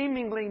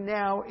seemingly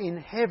now in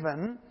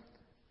heaven,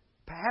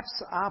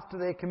 perhaps after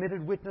their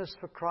committed witness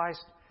for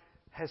Christ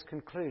has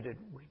concluded.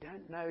 We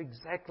don't know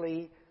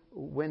exactly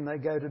when they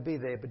go to be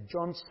there, but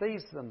John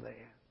sees them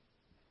there.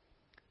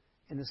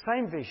 In the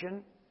same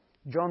vision,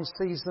 John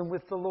sees them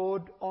with the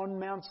Lord on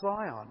Mount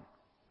Zion.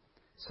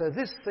 So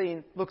this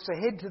scene looks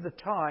ahead to the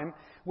time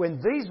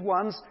when these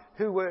ones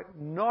who were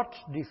not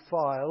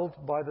defiled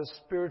by the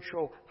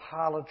spiritual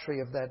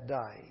harlotry of that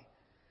day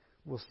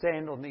will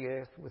stand on the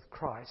earth with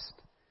Christ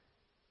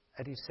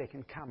at his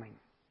second coming.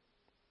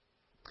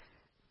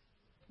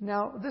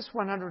 Now, this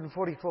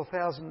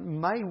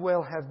 144,000 may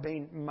well have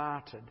been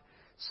martyred.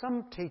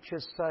 Some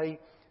teachers say,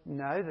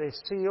 no, they're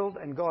sealed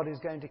and God is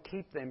going to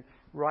keep them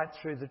right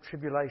through the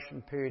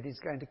tribulation period.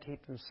 He's going to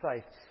keep them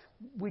safe.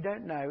 We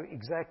don't know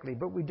exactly,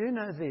 but we do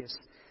know this.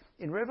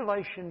 In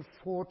Revelation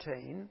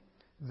 14,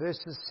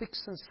 verses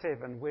 6 and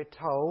 7, we're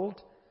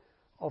told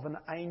of an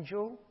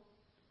angel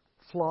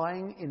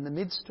flying in the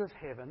midst of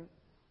heaven,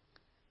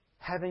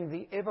 having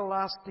the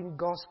everlasting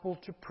gospel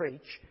to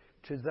preach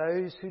to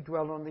those who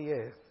dwell on the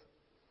earth,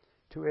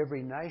 to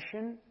every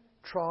nation,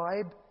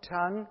 tribe,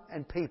 tongue,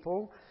 and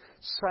people,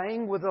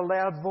 saying with a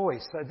loud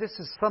voice. So this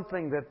is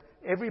something that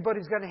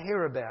everybody's going to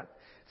hear about.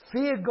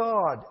 Fear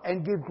God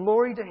and give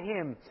glory to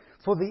Him,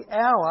 for the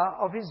hour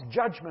of His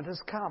judgment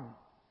has come.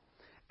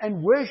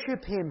 And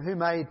worship Him who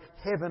made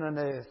heaven and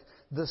earth,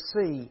 the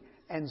sea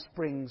and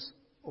springs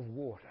of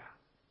water.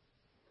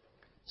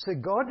 So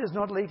God does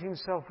not leave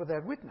Himself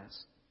without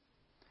witness.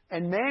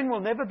 And man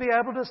will never be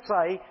able to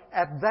say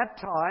at that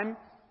time,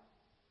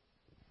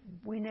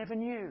 we never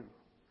knew.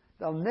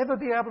 They'll never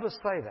be able to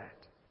say that.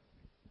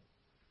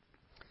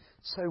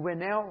 So we're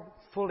now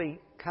fully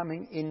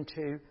coming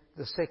into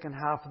the second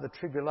half of the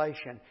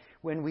tribulation,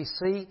 when we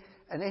see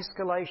an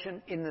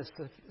escalation in the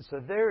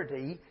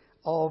severity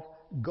of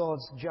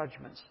God's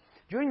judgments.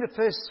 During the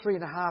first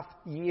 3.5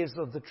 years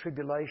of the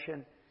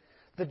tribulation,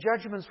 the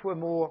judgments were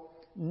more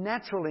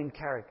natural in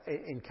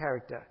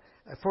character.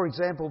 For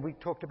example, we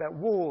talked about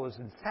wars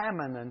and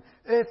famine and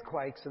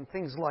earthquakes and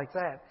things like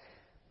that.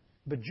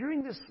 But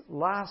during this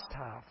last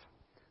half,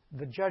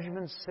 the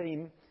judgments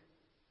seem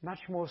much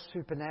more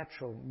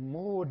supernatural,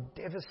 more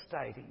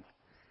devastating.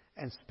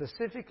 And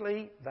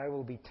specifically, they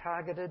will be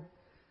targeted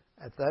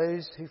at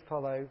those who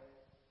follow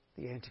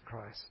the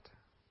Antichrist.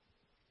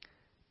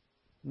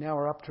 Now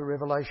we're up to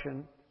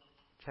Revelation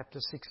chapter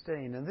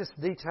 16. And this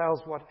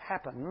details what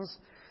happens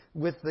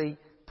with the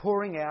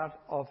pouring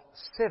out of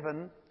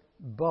 7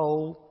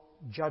 bowl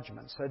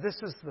judgments. So this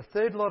is the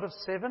third lot of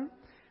 7.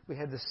 We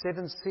had the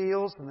 7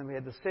 seals, and then we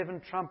had the 7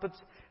 trumpets,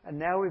 and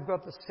now we've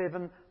got the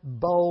 7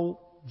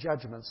 bowl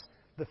judgments.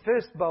 The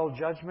first bowl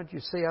judgment you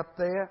see up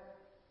there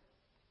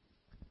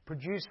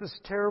produces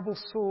terrible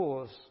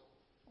sores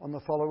on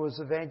the followers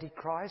of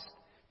Antichrist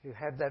who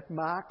have that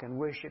mark and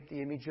worship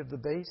the image of the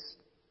beast.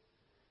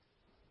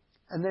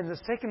 And then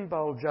the second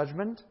bowl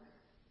judgment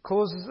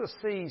causes the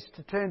seas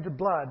to turn to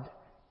blood,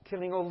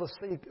 killing all the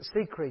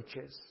sea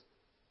creatures.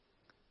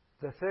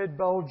 The third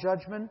bowl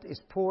judgment is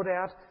poured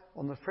out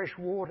on the fresh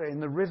water in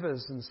the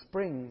rivers and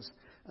springs,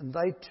 and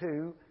they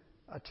too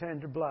are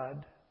turned to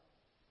blood.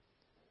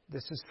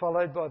 This is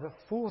followed by the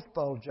fourth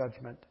bowl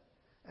judgment,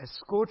 as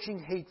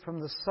scorching heat from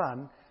the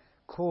sun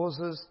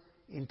causes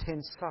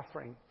intense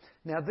suffering.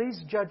 Now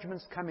these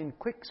judgments come in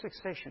quick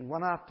succession,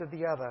 one after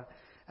the other,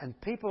 and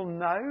people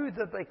know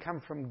that they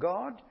come from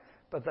God,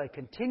 but they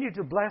continue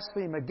to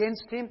blaspheme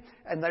against Him,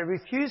 and they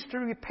refuse to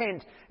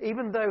repent,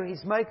 even though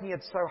He's making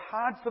it so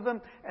hard for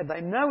them, and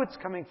they know it's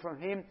coming from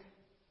Him.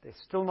 They're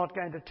still not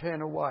going to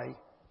turn away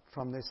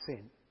from their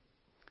sin.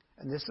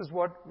 And this is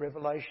what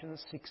Revelation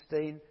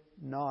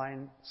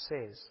 16:9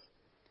 says.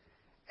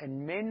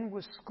 And men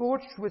were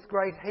scorched with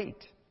great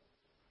heat,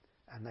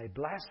 and they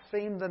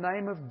blasphemed the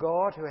name of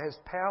God who has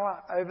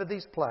power over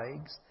these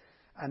plagues,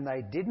 and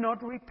they did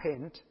not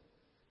repent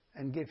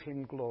and give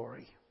Him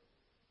glory.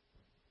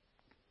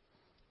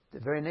 The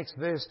very next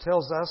verse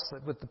tells us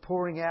that with the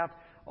pouring out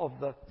of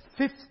the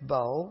 5th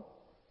bowl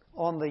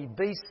on the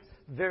beast's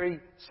very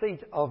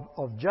seat of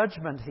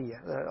judgment here,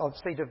 of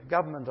seat of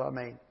government I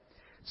mean,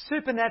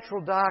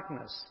 supernatural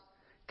darkness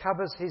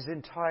covers his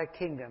entire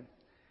kingdom.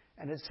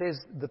 And it says,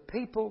 the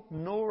people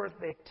gnaw at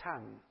their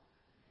tongue.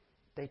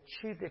 They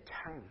chew their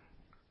tongue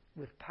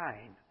with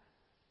pain.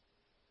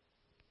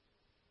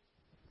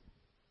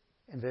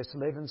 And verse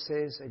 11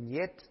 says, and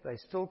yet they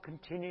still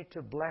continue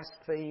to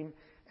blaspheme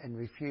and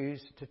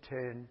refuse to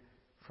turn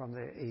from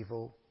their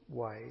evil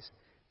ways.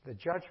 The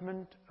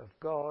judgment of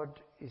God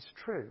is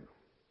true.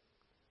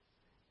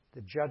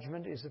 The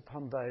judgment is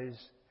upon those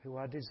who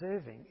are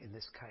deserving in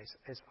this case.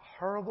 As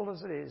horrible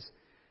as it is,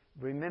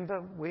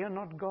 remember, we are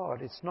not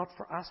God. It's not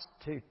for us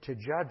to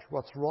judge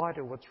what's right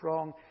or what's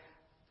wrong.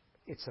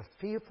 It's a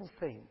fearful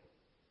thing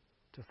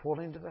to fall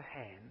into the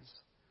hands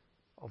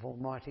of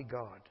Almighty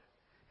God.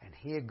 And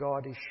here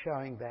God is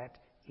showing that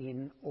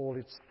in all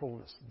its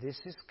fullness. This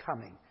is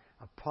coming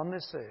upon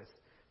this earth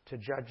to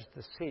judge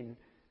the sin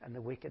and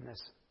the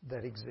wickedness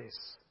that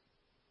exists.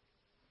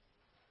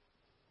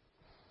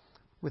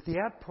 With the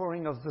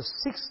outpouring of the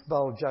sixth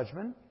bowl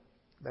judgment,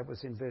 that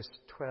was in verse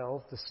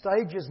 12, the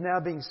stage is now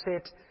being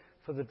set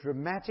for the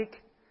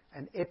dramatic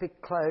and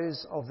epic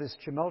close of this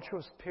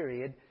tumultuous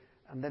period,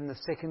 and then the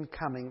second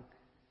coming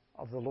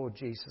of the Lord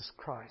Jesus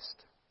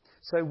Christ.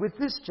 So with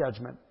this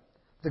judgment,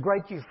 the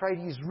great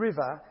Euphrates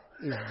River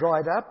is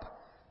dried up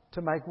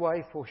to make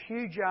way for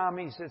huge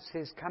armies, it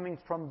says, coming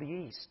from the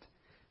east.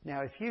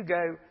 Now, if you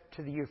go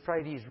to the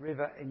Euphrates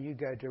River and you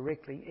go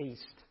directly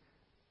east,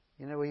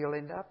 you know where you'll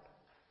end up?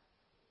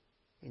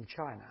 In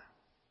China.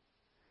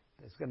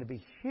 There's going to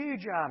be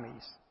huge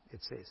armies,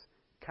 it says,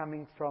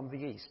 coming from the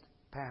east.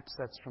 Perhaps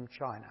that's from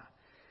China.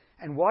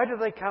 And why do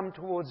they come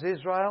towards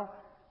Israel?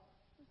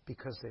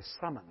 Because they're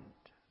summoned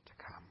to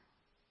come.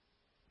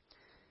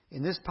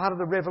 In this part of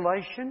the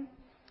Revelation,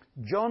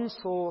 John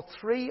saw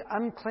 3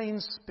 unclean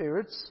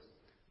spirits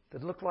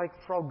that looked like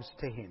frogs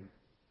to him.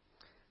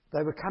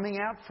 They were coming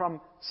out from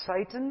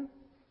Satan,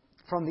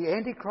 from the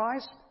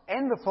Antichrist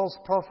and the false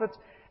prophet,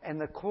 and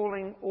they're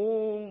calling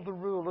all the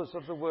rulers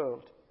of the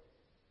world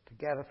to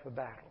gather for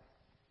battle.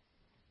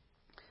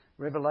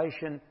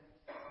 Revelation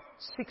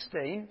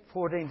 16,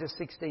 14 to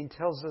 16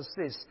 tells us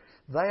this: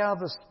 they are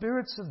the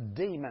spirits of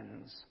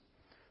demons,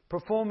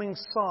 performing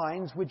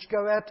signs which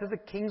go out to the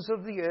kings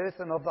of the earth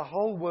and of the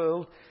whole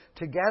world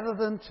to gather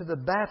them to the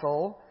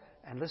battle,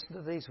 and listen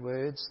to these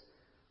words,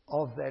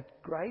 of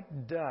that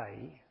great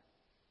day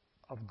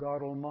of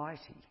God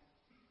Almighty.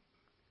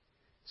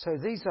 So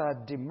these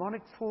are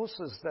demonic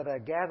forces that are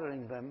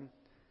gathering them,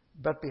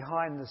 but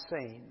behind the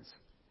scenes,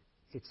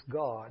 it's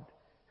God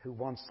who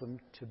wants them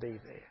to be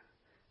there.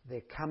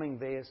 They're coming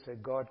there so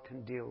God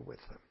can deal with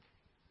them.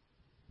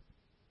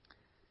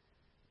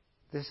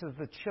 This is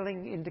the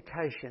chilling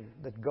indication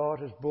that God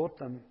has brought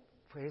them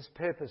for His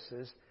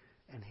purposes,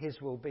 and His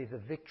will be the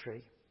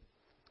victory.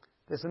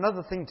 There's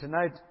another thing to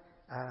note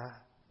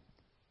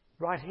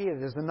right here.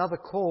 There's another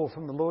call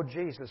from the Lord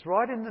Jesus,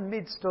 right in the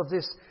midst of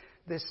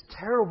this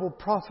terrible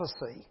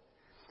prophecy,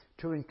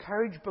 to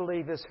encourage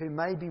believers who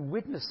may be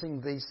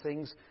witnessing these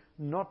things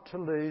not to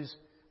lose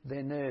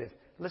their nerve.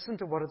 Listen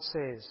to what it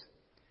says.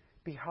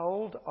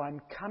 Behold, I'm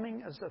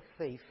coming as a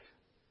thief.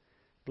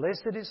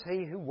 Blessed is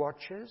he who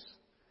watches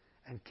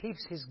and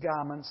keeps his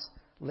garments,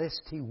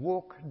 lest he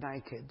walk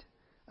naked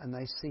and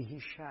they see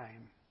his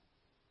shame.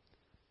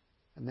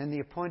 And then the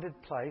appointed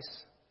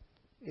place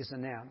is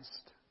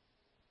announced.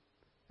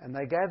 And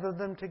they gather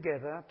them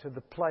together to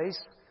the place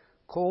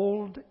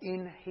called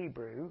in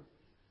Hebrew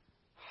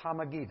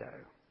Hamagiddo.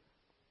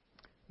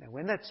 Now,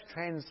 when that's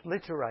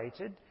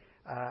transliterated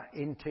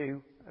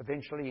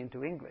eventually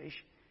into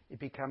English, it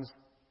becomes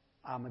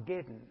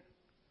Armageddon.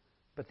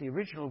 But the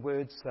original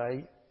words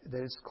say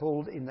that it's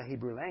called in the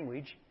Hebrew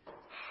language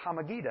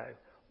Hamagiddo,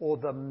 or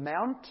the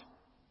Mount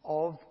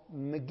of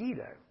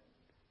Megiddo.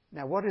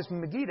 Now, what is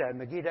Megiddo?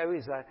 Megiddo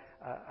is a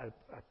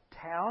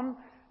town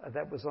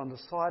that was on the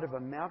side of a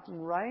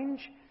mountain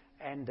range,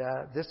 and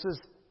this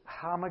is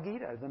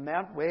Hamagiddo, the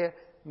mount where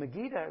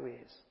Megiddo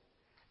is.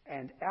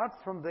 And out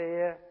from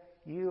there,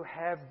 you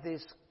have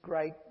this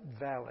great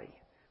valley,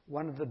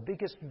 one of the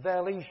biggest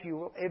valleys you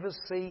will ever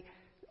see,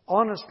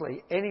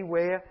 honestly,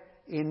 anywhere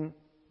in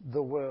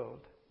the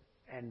world.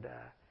 And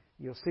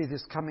you'll see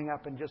this coming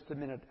up in just a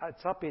minute.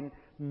 It's up in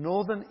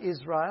northern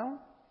Israel.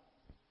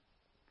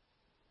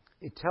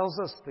 It tells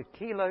us the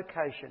key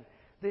location.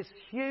 This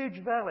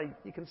huge valley,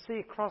 you can see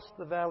across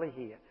the valley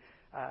here.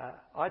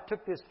 I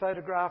took this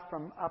photograph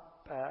from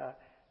up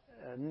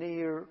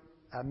near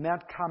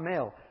Mount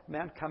Carmel.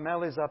 Mount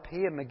Carmel is up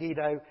here,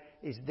 Megiddo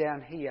is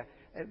down here.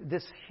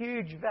 This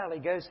huge valley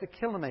goes for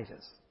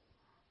kilometres.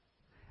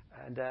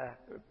 And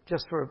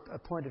just for a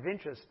point of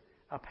interest,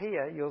 up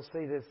here you'll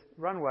see there's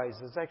runways.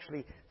 There's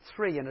actually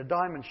 3 in a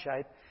diamond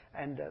shape,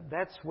 and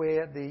that's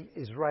where the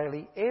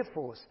Israeli Air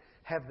Force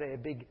have their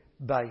big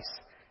base.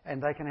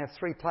 And they can have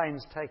 3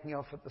 planes taking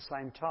off at the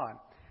same time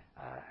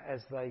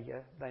as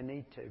they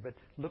need to. But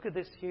look at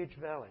this huge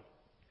valley.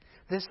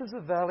 This is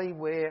a valley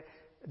where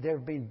there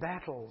have been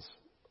battles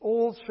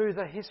all through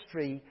the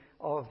history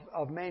of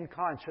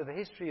mankind, through the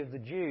history of the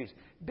Jews.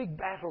 Big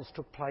battles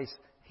took place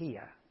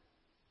here.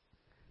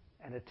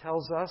 And it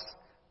tells us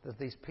that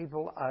these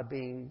people are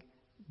being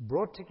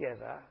brought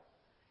together,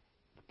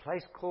 the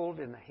place called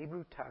in the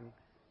Hebrew tongue,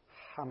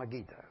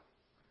 Hamagiddo.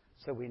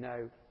 So we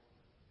know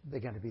they're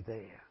going to be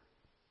there.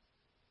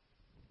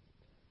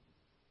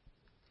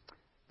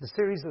 The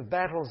series of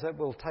battles that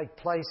will take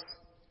place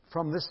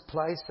from this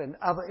place and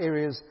other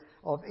areas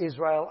of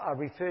Israel are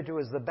referred to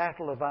as the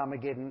Battle of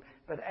Armageddon,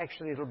 but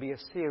actually it'll be a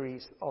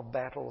series of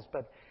battles.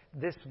 But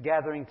this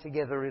gathering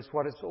together is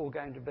what it's all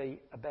going to be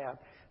about.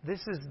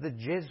 This is the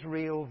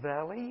Jezreel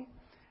Valley.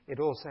 It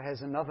also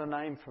has another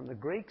name from the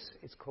Greeks.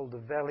 It's called the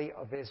Valley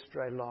of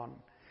Esdraelon.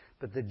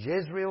 But the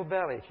Jezreel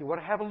Valley, if you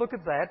want to have a look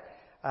at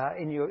that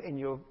in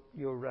your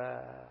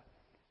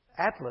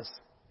atlas,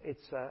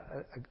 it's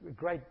a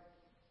great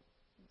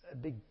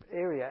big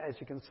area, as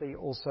you can see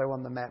also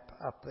on the map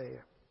up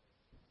there.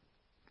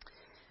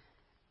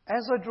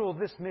 As I draw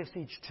this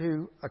message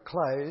to a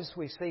close,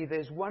 we see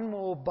there's one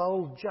more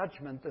bold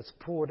judgment that's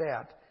poured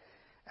out.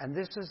 And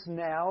this is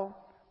now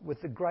with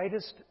the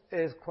greatest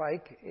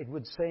earthquake, it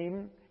would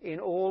seem, in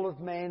all of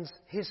man's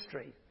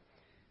history.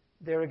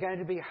 There are going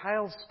to be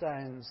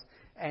hailstones,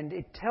 and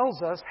it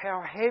tells us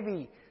how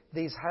heavy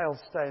these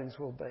hailstones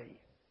will be.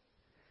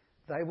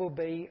 They will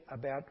be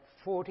about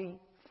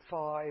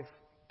 45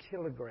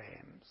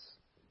 kilograms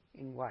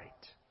in weight.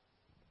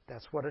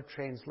 That's what it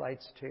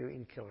translates to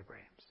in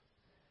kilograms.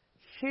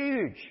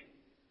 Huge,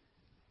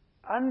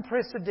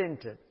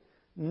 unprecedented,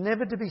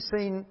 never to be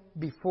seen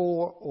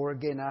before or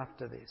again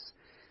after this.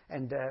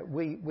 And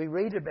we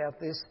read about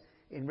this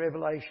in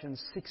Revelation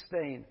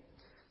 16.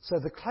 So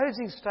the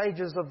closing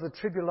stages of the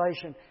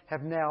tribulation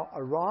have now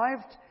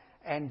arrived,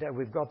 and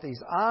we've got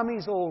these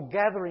armies all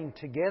gathering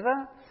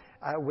together.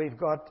 We've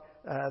got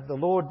the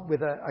Lord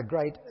with a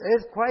great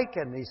earthquake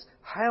and these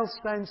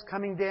hailstones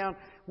coming down.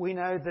 We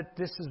know that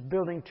this is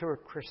building to a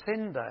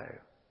crescendo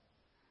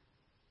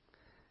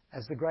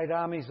as the great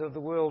armies of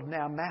the world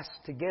now mass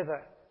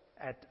together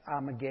at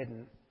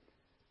Armageddon.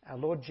 Our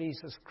Lord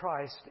Jesus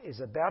Christ is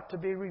about to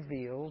be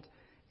revealed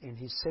in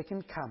his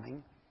second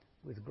coming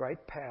with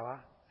great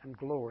power and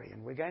glory.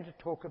 And we're going to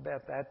talk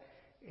about that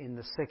in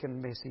the second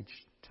message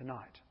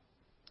tonight.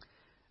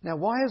 Now,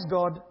 why has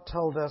God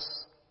told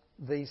us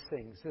these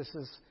things? This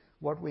is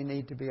what we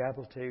need to be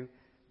able to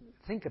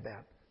think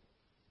about.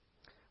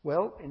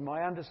 Well, in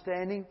my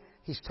understanding,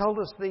 he's told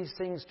us these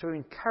things to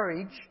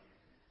encourage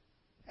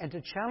and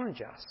to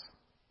challenge us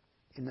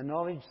in the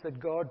knowledge that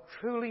God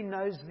truly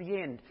knows the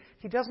end.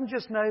 He doesn't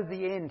just know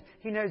the end,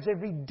 he knows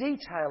every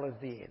detail of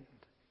the end.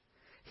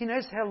 He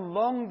knows how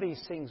long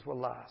these things will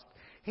last.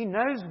 He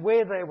knows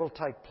where they will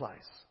take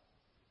place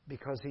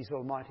because he's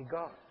Almighty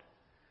God.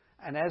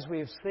 And as we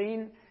have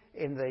seen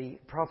in the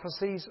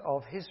prophecies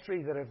of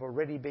history that have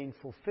already been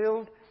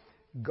fulfilled,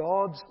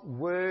 God's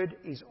word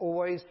is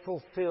always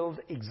fulfilled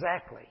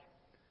exactly.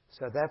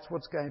 So that's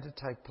what's going to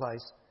take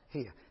place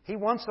here. He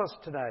wants us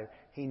to know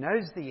he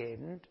knows the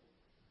end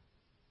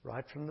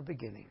right from the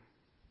beginning.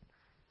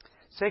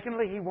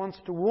 Secondly, he wants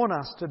to warn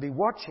us to be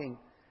watching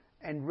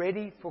and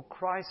ready for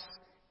Christ's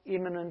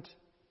imminent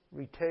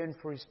return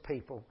for his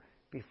people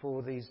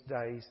before these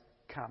days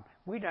come.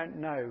 We don't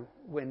know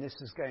when this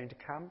is going to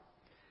come.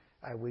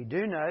 We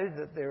do know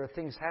that there are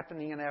things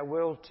happening in our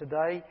world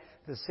today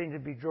that seem to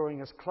be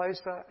drawing us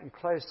closer and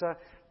closer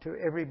to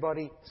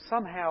everybody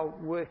somehow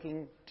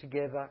working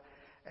together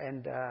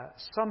and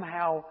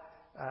somehow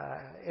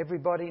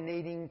everybody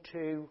needing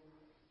to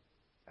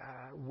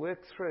work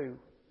through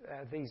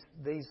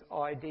these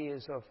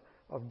ideas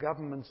of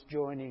governments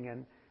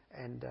joining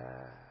and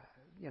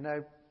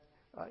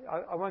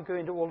I won't go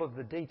into all of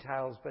the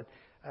details, but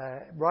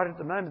right at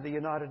the moment the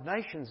United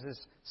Nations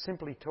is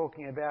simply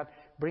talking about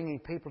bringing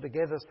people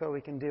together so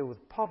we can deal with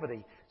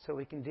poverty, so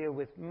we can deal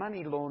with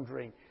money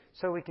laundering,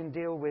 so we can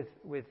deal with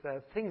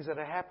things that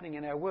are happening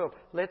in our world.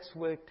 Let's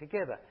work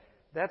together.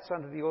 That's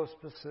under the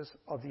auspices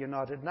of the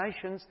United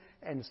Nations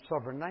and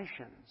sovereign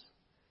nations.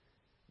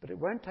 But it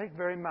won't take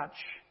very much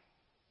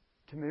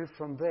to move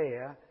from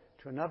there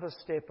to another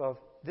step of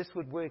this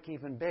would work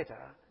even better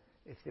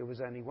if there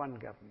was only one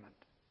government.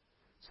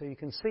 So you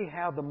can see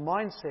how the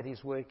mindset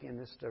is working in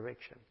this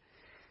direction.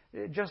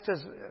 Just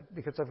as,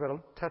 because I've got a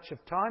touch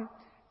of time,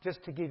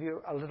 just to give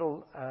you a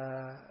little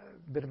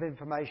bit of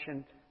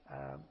information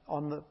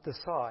on the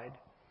side.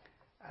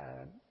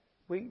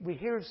 We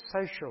hear of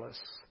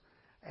socialists,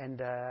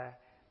 and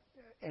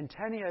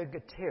Antonio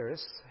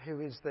Guterres,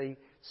 who is the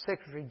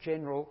Secretary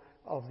General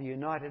of the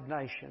United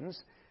Nations,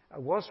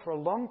 was for a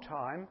long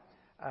time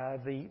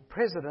the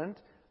President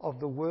of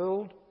the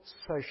World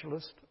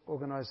Socialist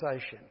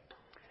Organization.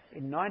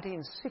 In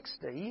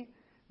 1960,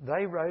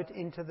 they wrote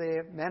into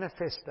their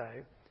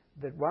manifesto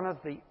that one of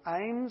the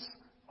aims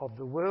of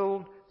the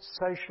World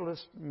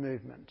Socialist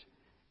Movement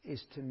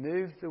is to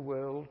move the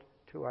world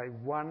to a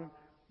one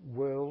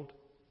world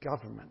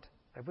government.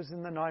 That was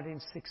in the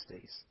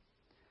 1960s.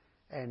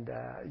 And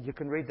you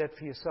can read that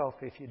for yourself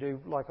if you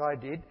do like I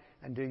did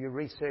and do your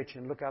research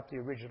and look up the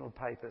original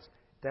papers.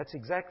 That's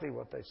exactly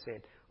what they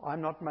said.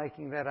 I'm not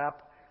making that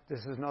up.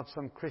 This is not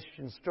some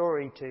Christian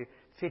story to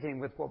fit in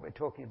with what we're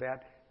talking about.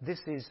 This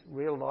is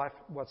real life,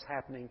 what's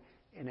happening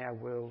in our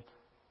world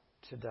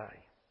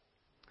today.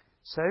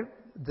 So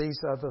these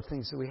are the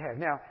things that we have.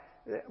 Now,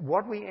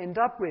 what we end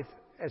up with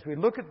as we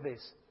look at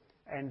this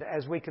and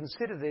as we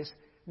consider this,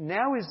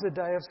 now is the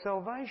day of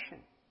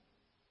salvation.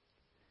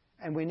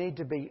 And we need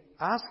to be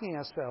asking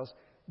ourselves,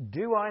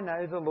 do I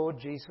know the Lord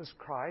Jesus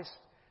Christ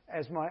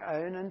as my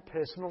own and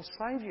personal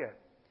Saviour.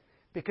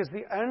 Because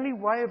the only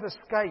way of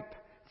escape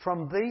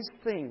from these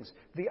things,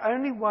 the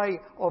only way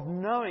of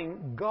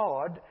knowing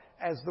God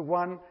as the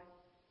one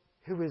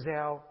who is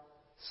our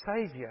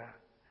Saviour,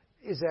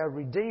 is our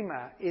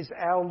Redeemer, is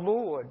our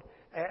Lord,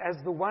 as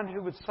the one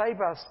who would save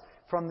us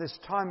from this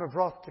time of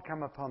wrath to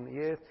come upon the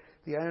earth,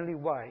 the only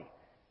way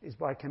is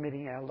by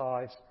committing our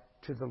lives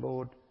to the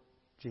Lord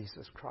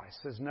Jesus Christ.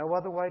 There's no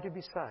other way to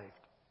be saved.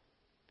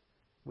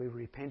 We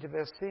repent of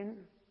our sin,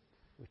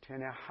 we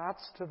turn our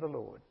hearts to the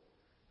Lord,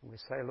 and we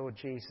say, Lord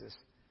Jesus,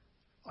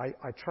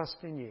 I trust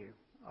in you,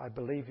 I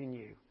believe in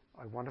you,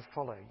 I want to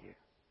follow you.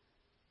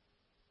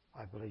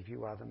 I believe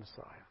you are the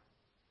Messiah.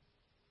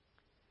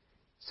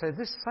 So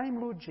this same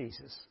Lord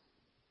Jesus,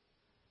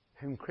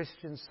 whom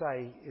Christians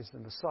say is the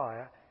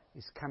Messiah,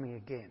 is coming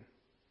again.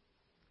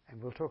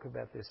 And we'll talk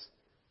about this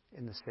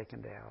in the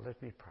second hour. Let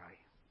me pray.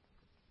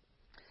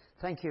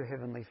 Thank you,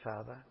 Heavenly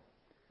Father,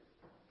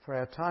 for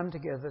our time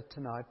together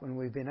tonight when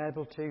we've been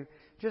able to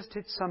just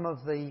hit some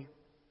of the,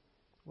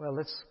 well,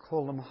 let's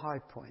call them high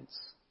points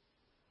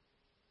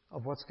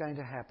of what's going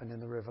to happen in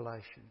the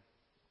Revelation.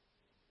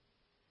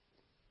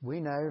 We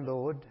know,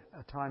 Lord,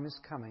 a time is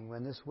coming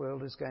when this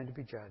world is going to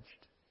be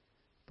judged,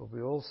 but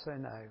we also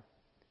know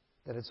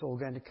that it's all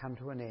going to come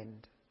to an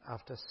end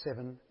after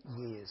 7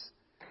 years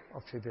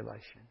of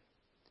tribulation.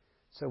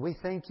 So we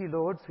thank you,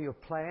 Lord, for your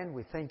plan.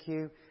 We thank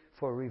you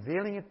for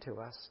revealing it to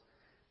us.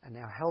 And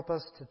now help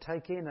us to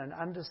take in and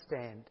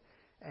understand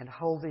and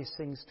hold these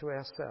things to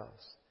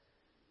ourselves.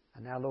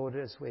 And now, Lord,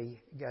 as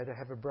we go to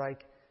have a break,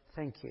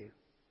 thank you.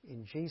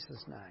 In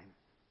Jesus'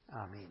 name,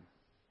 amen.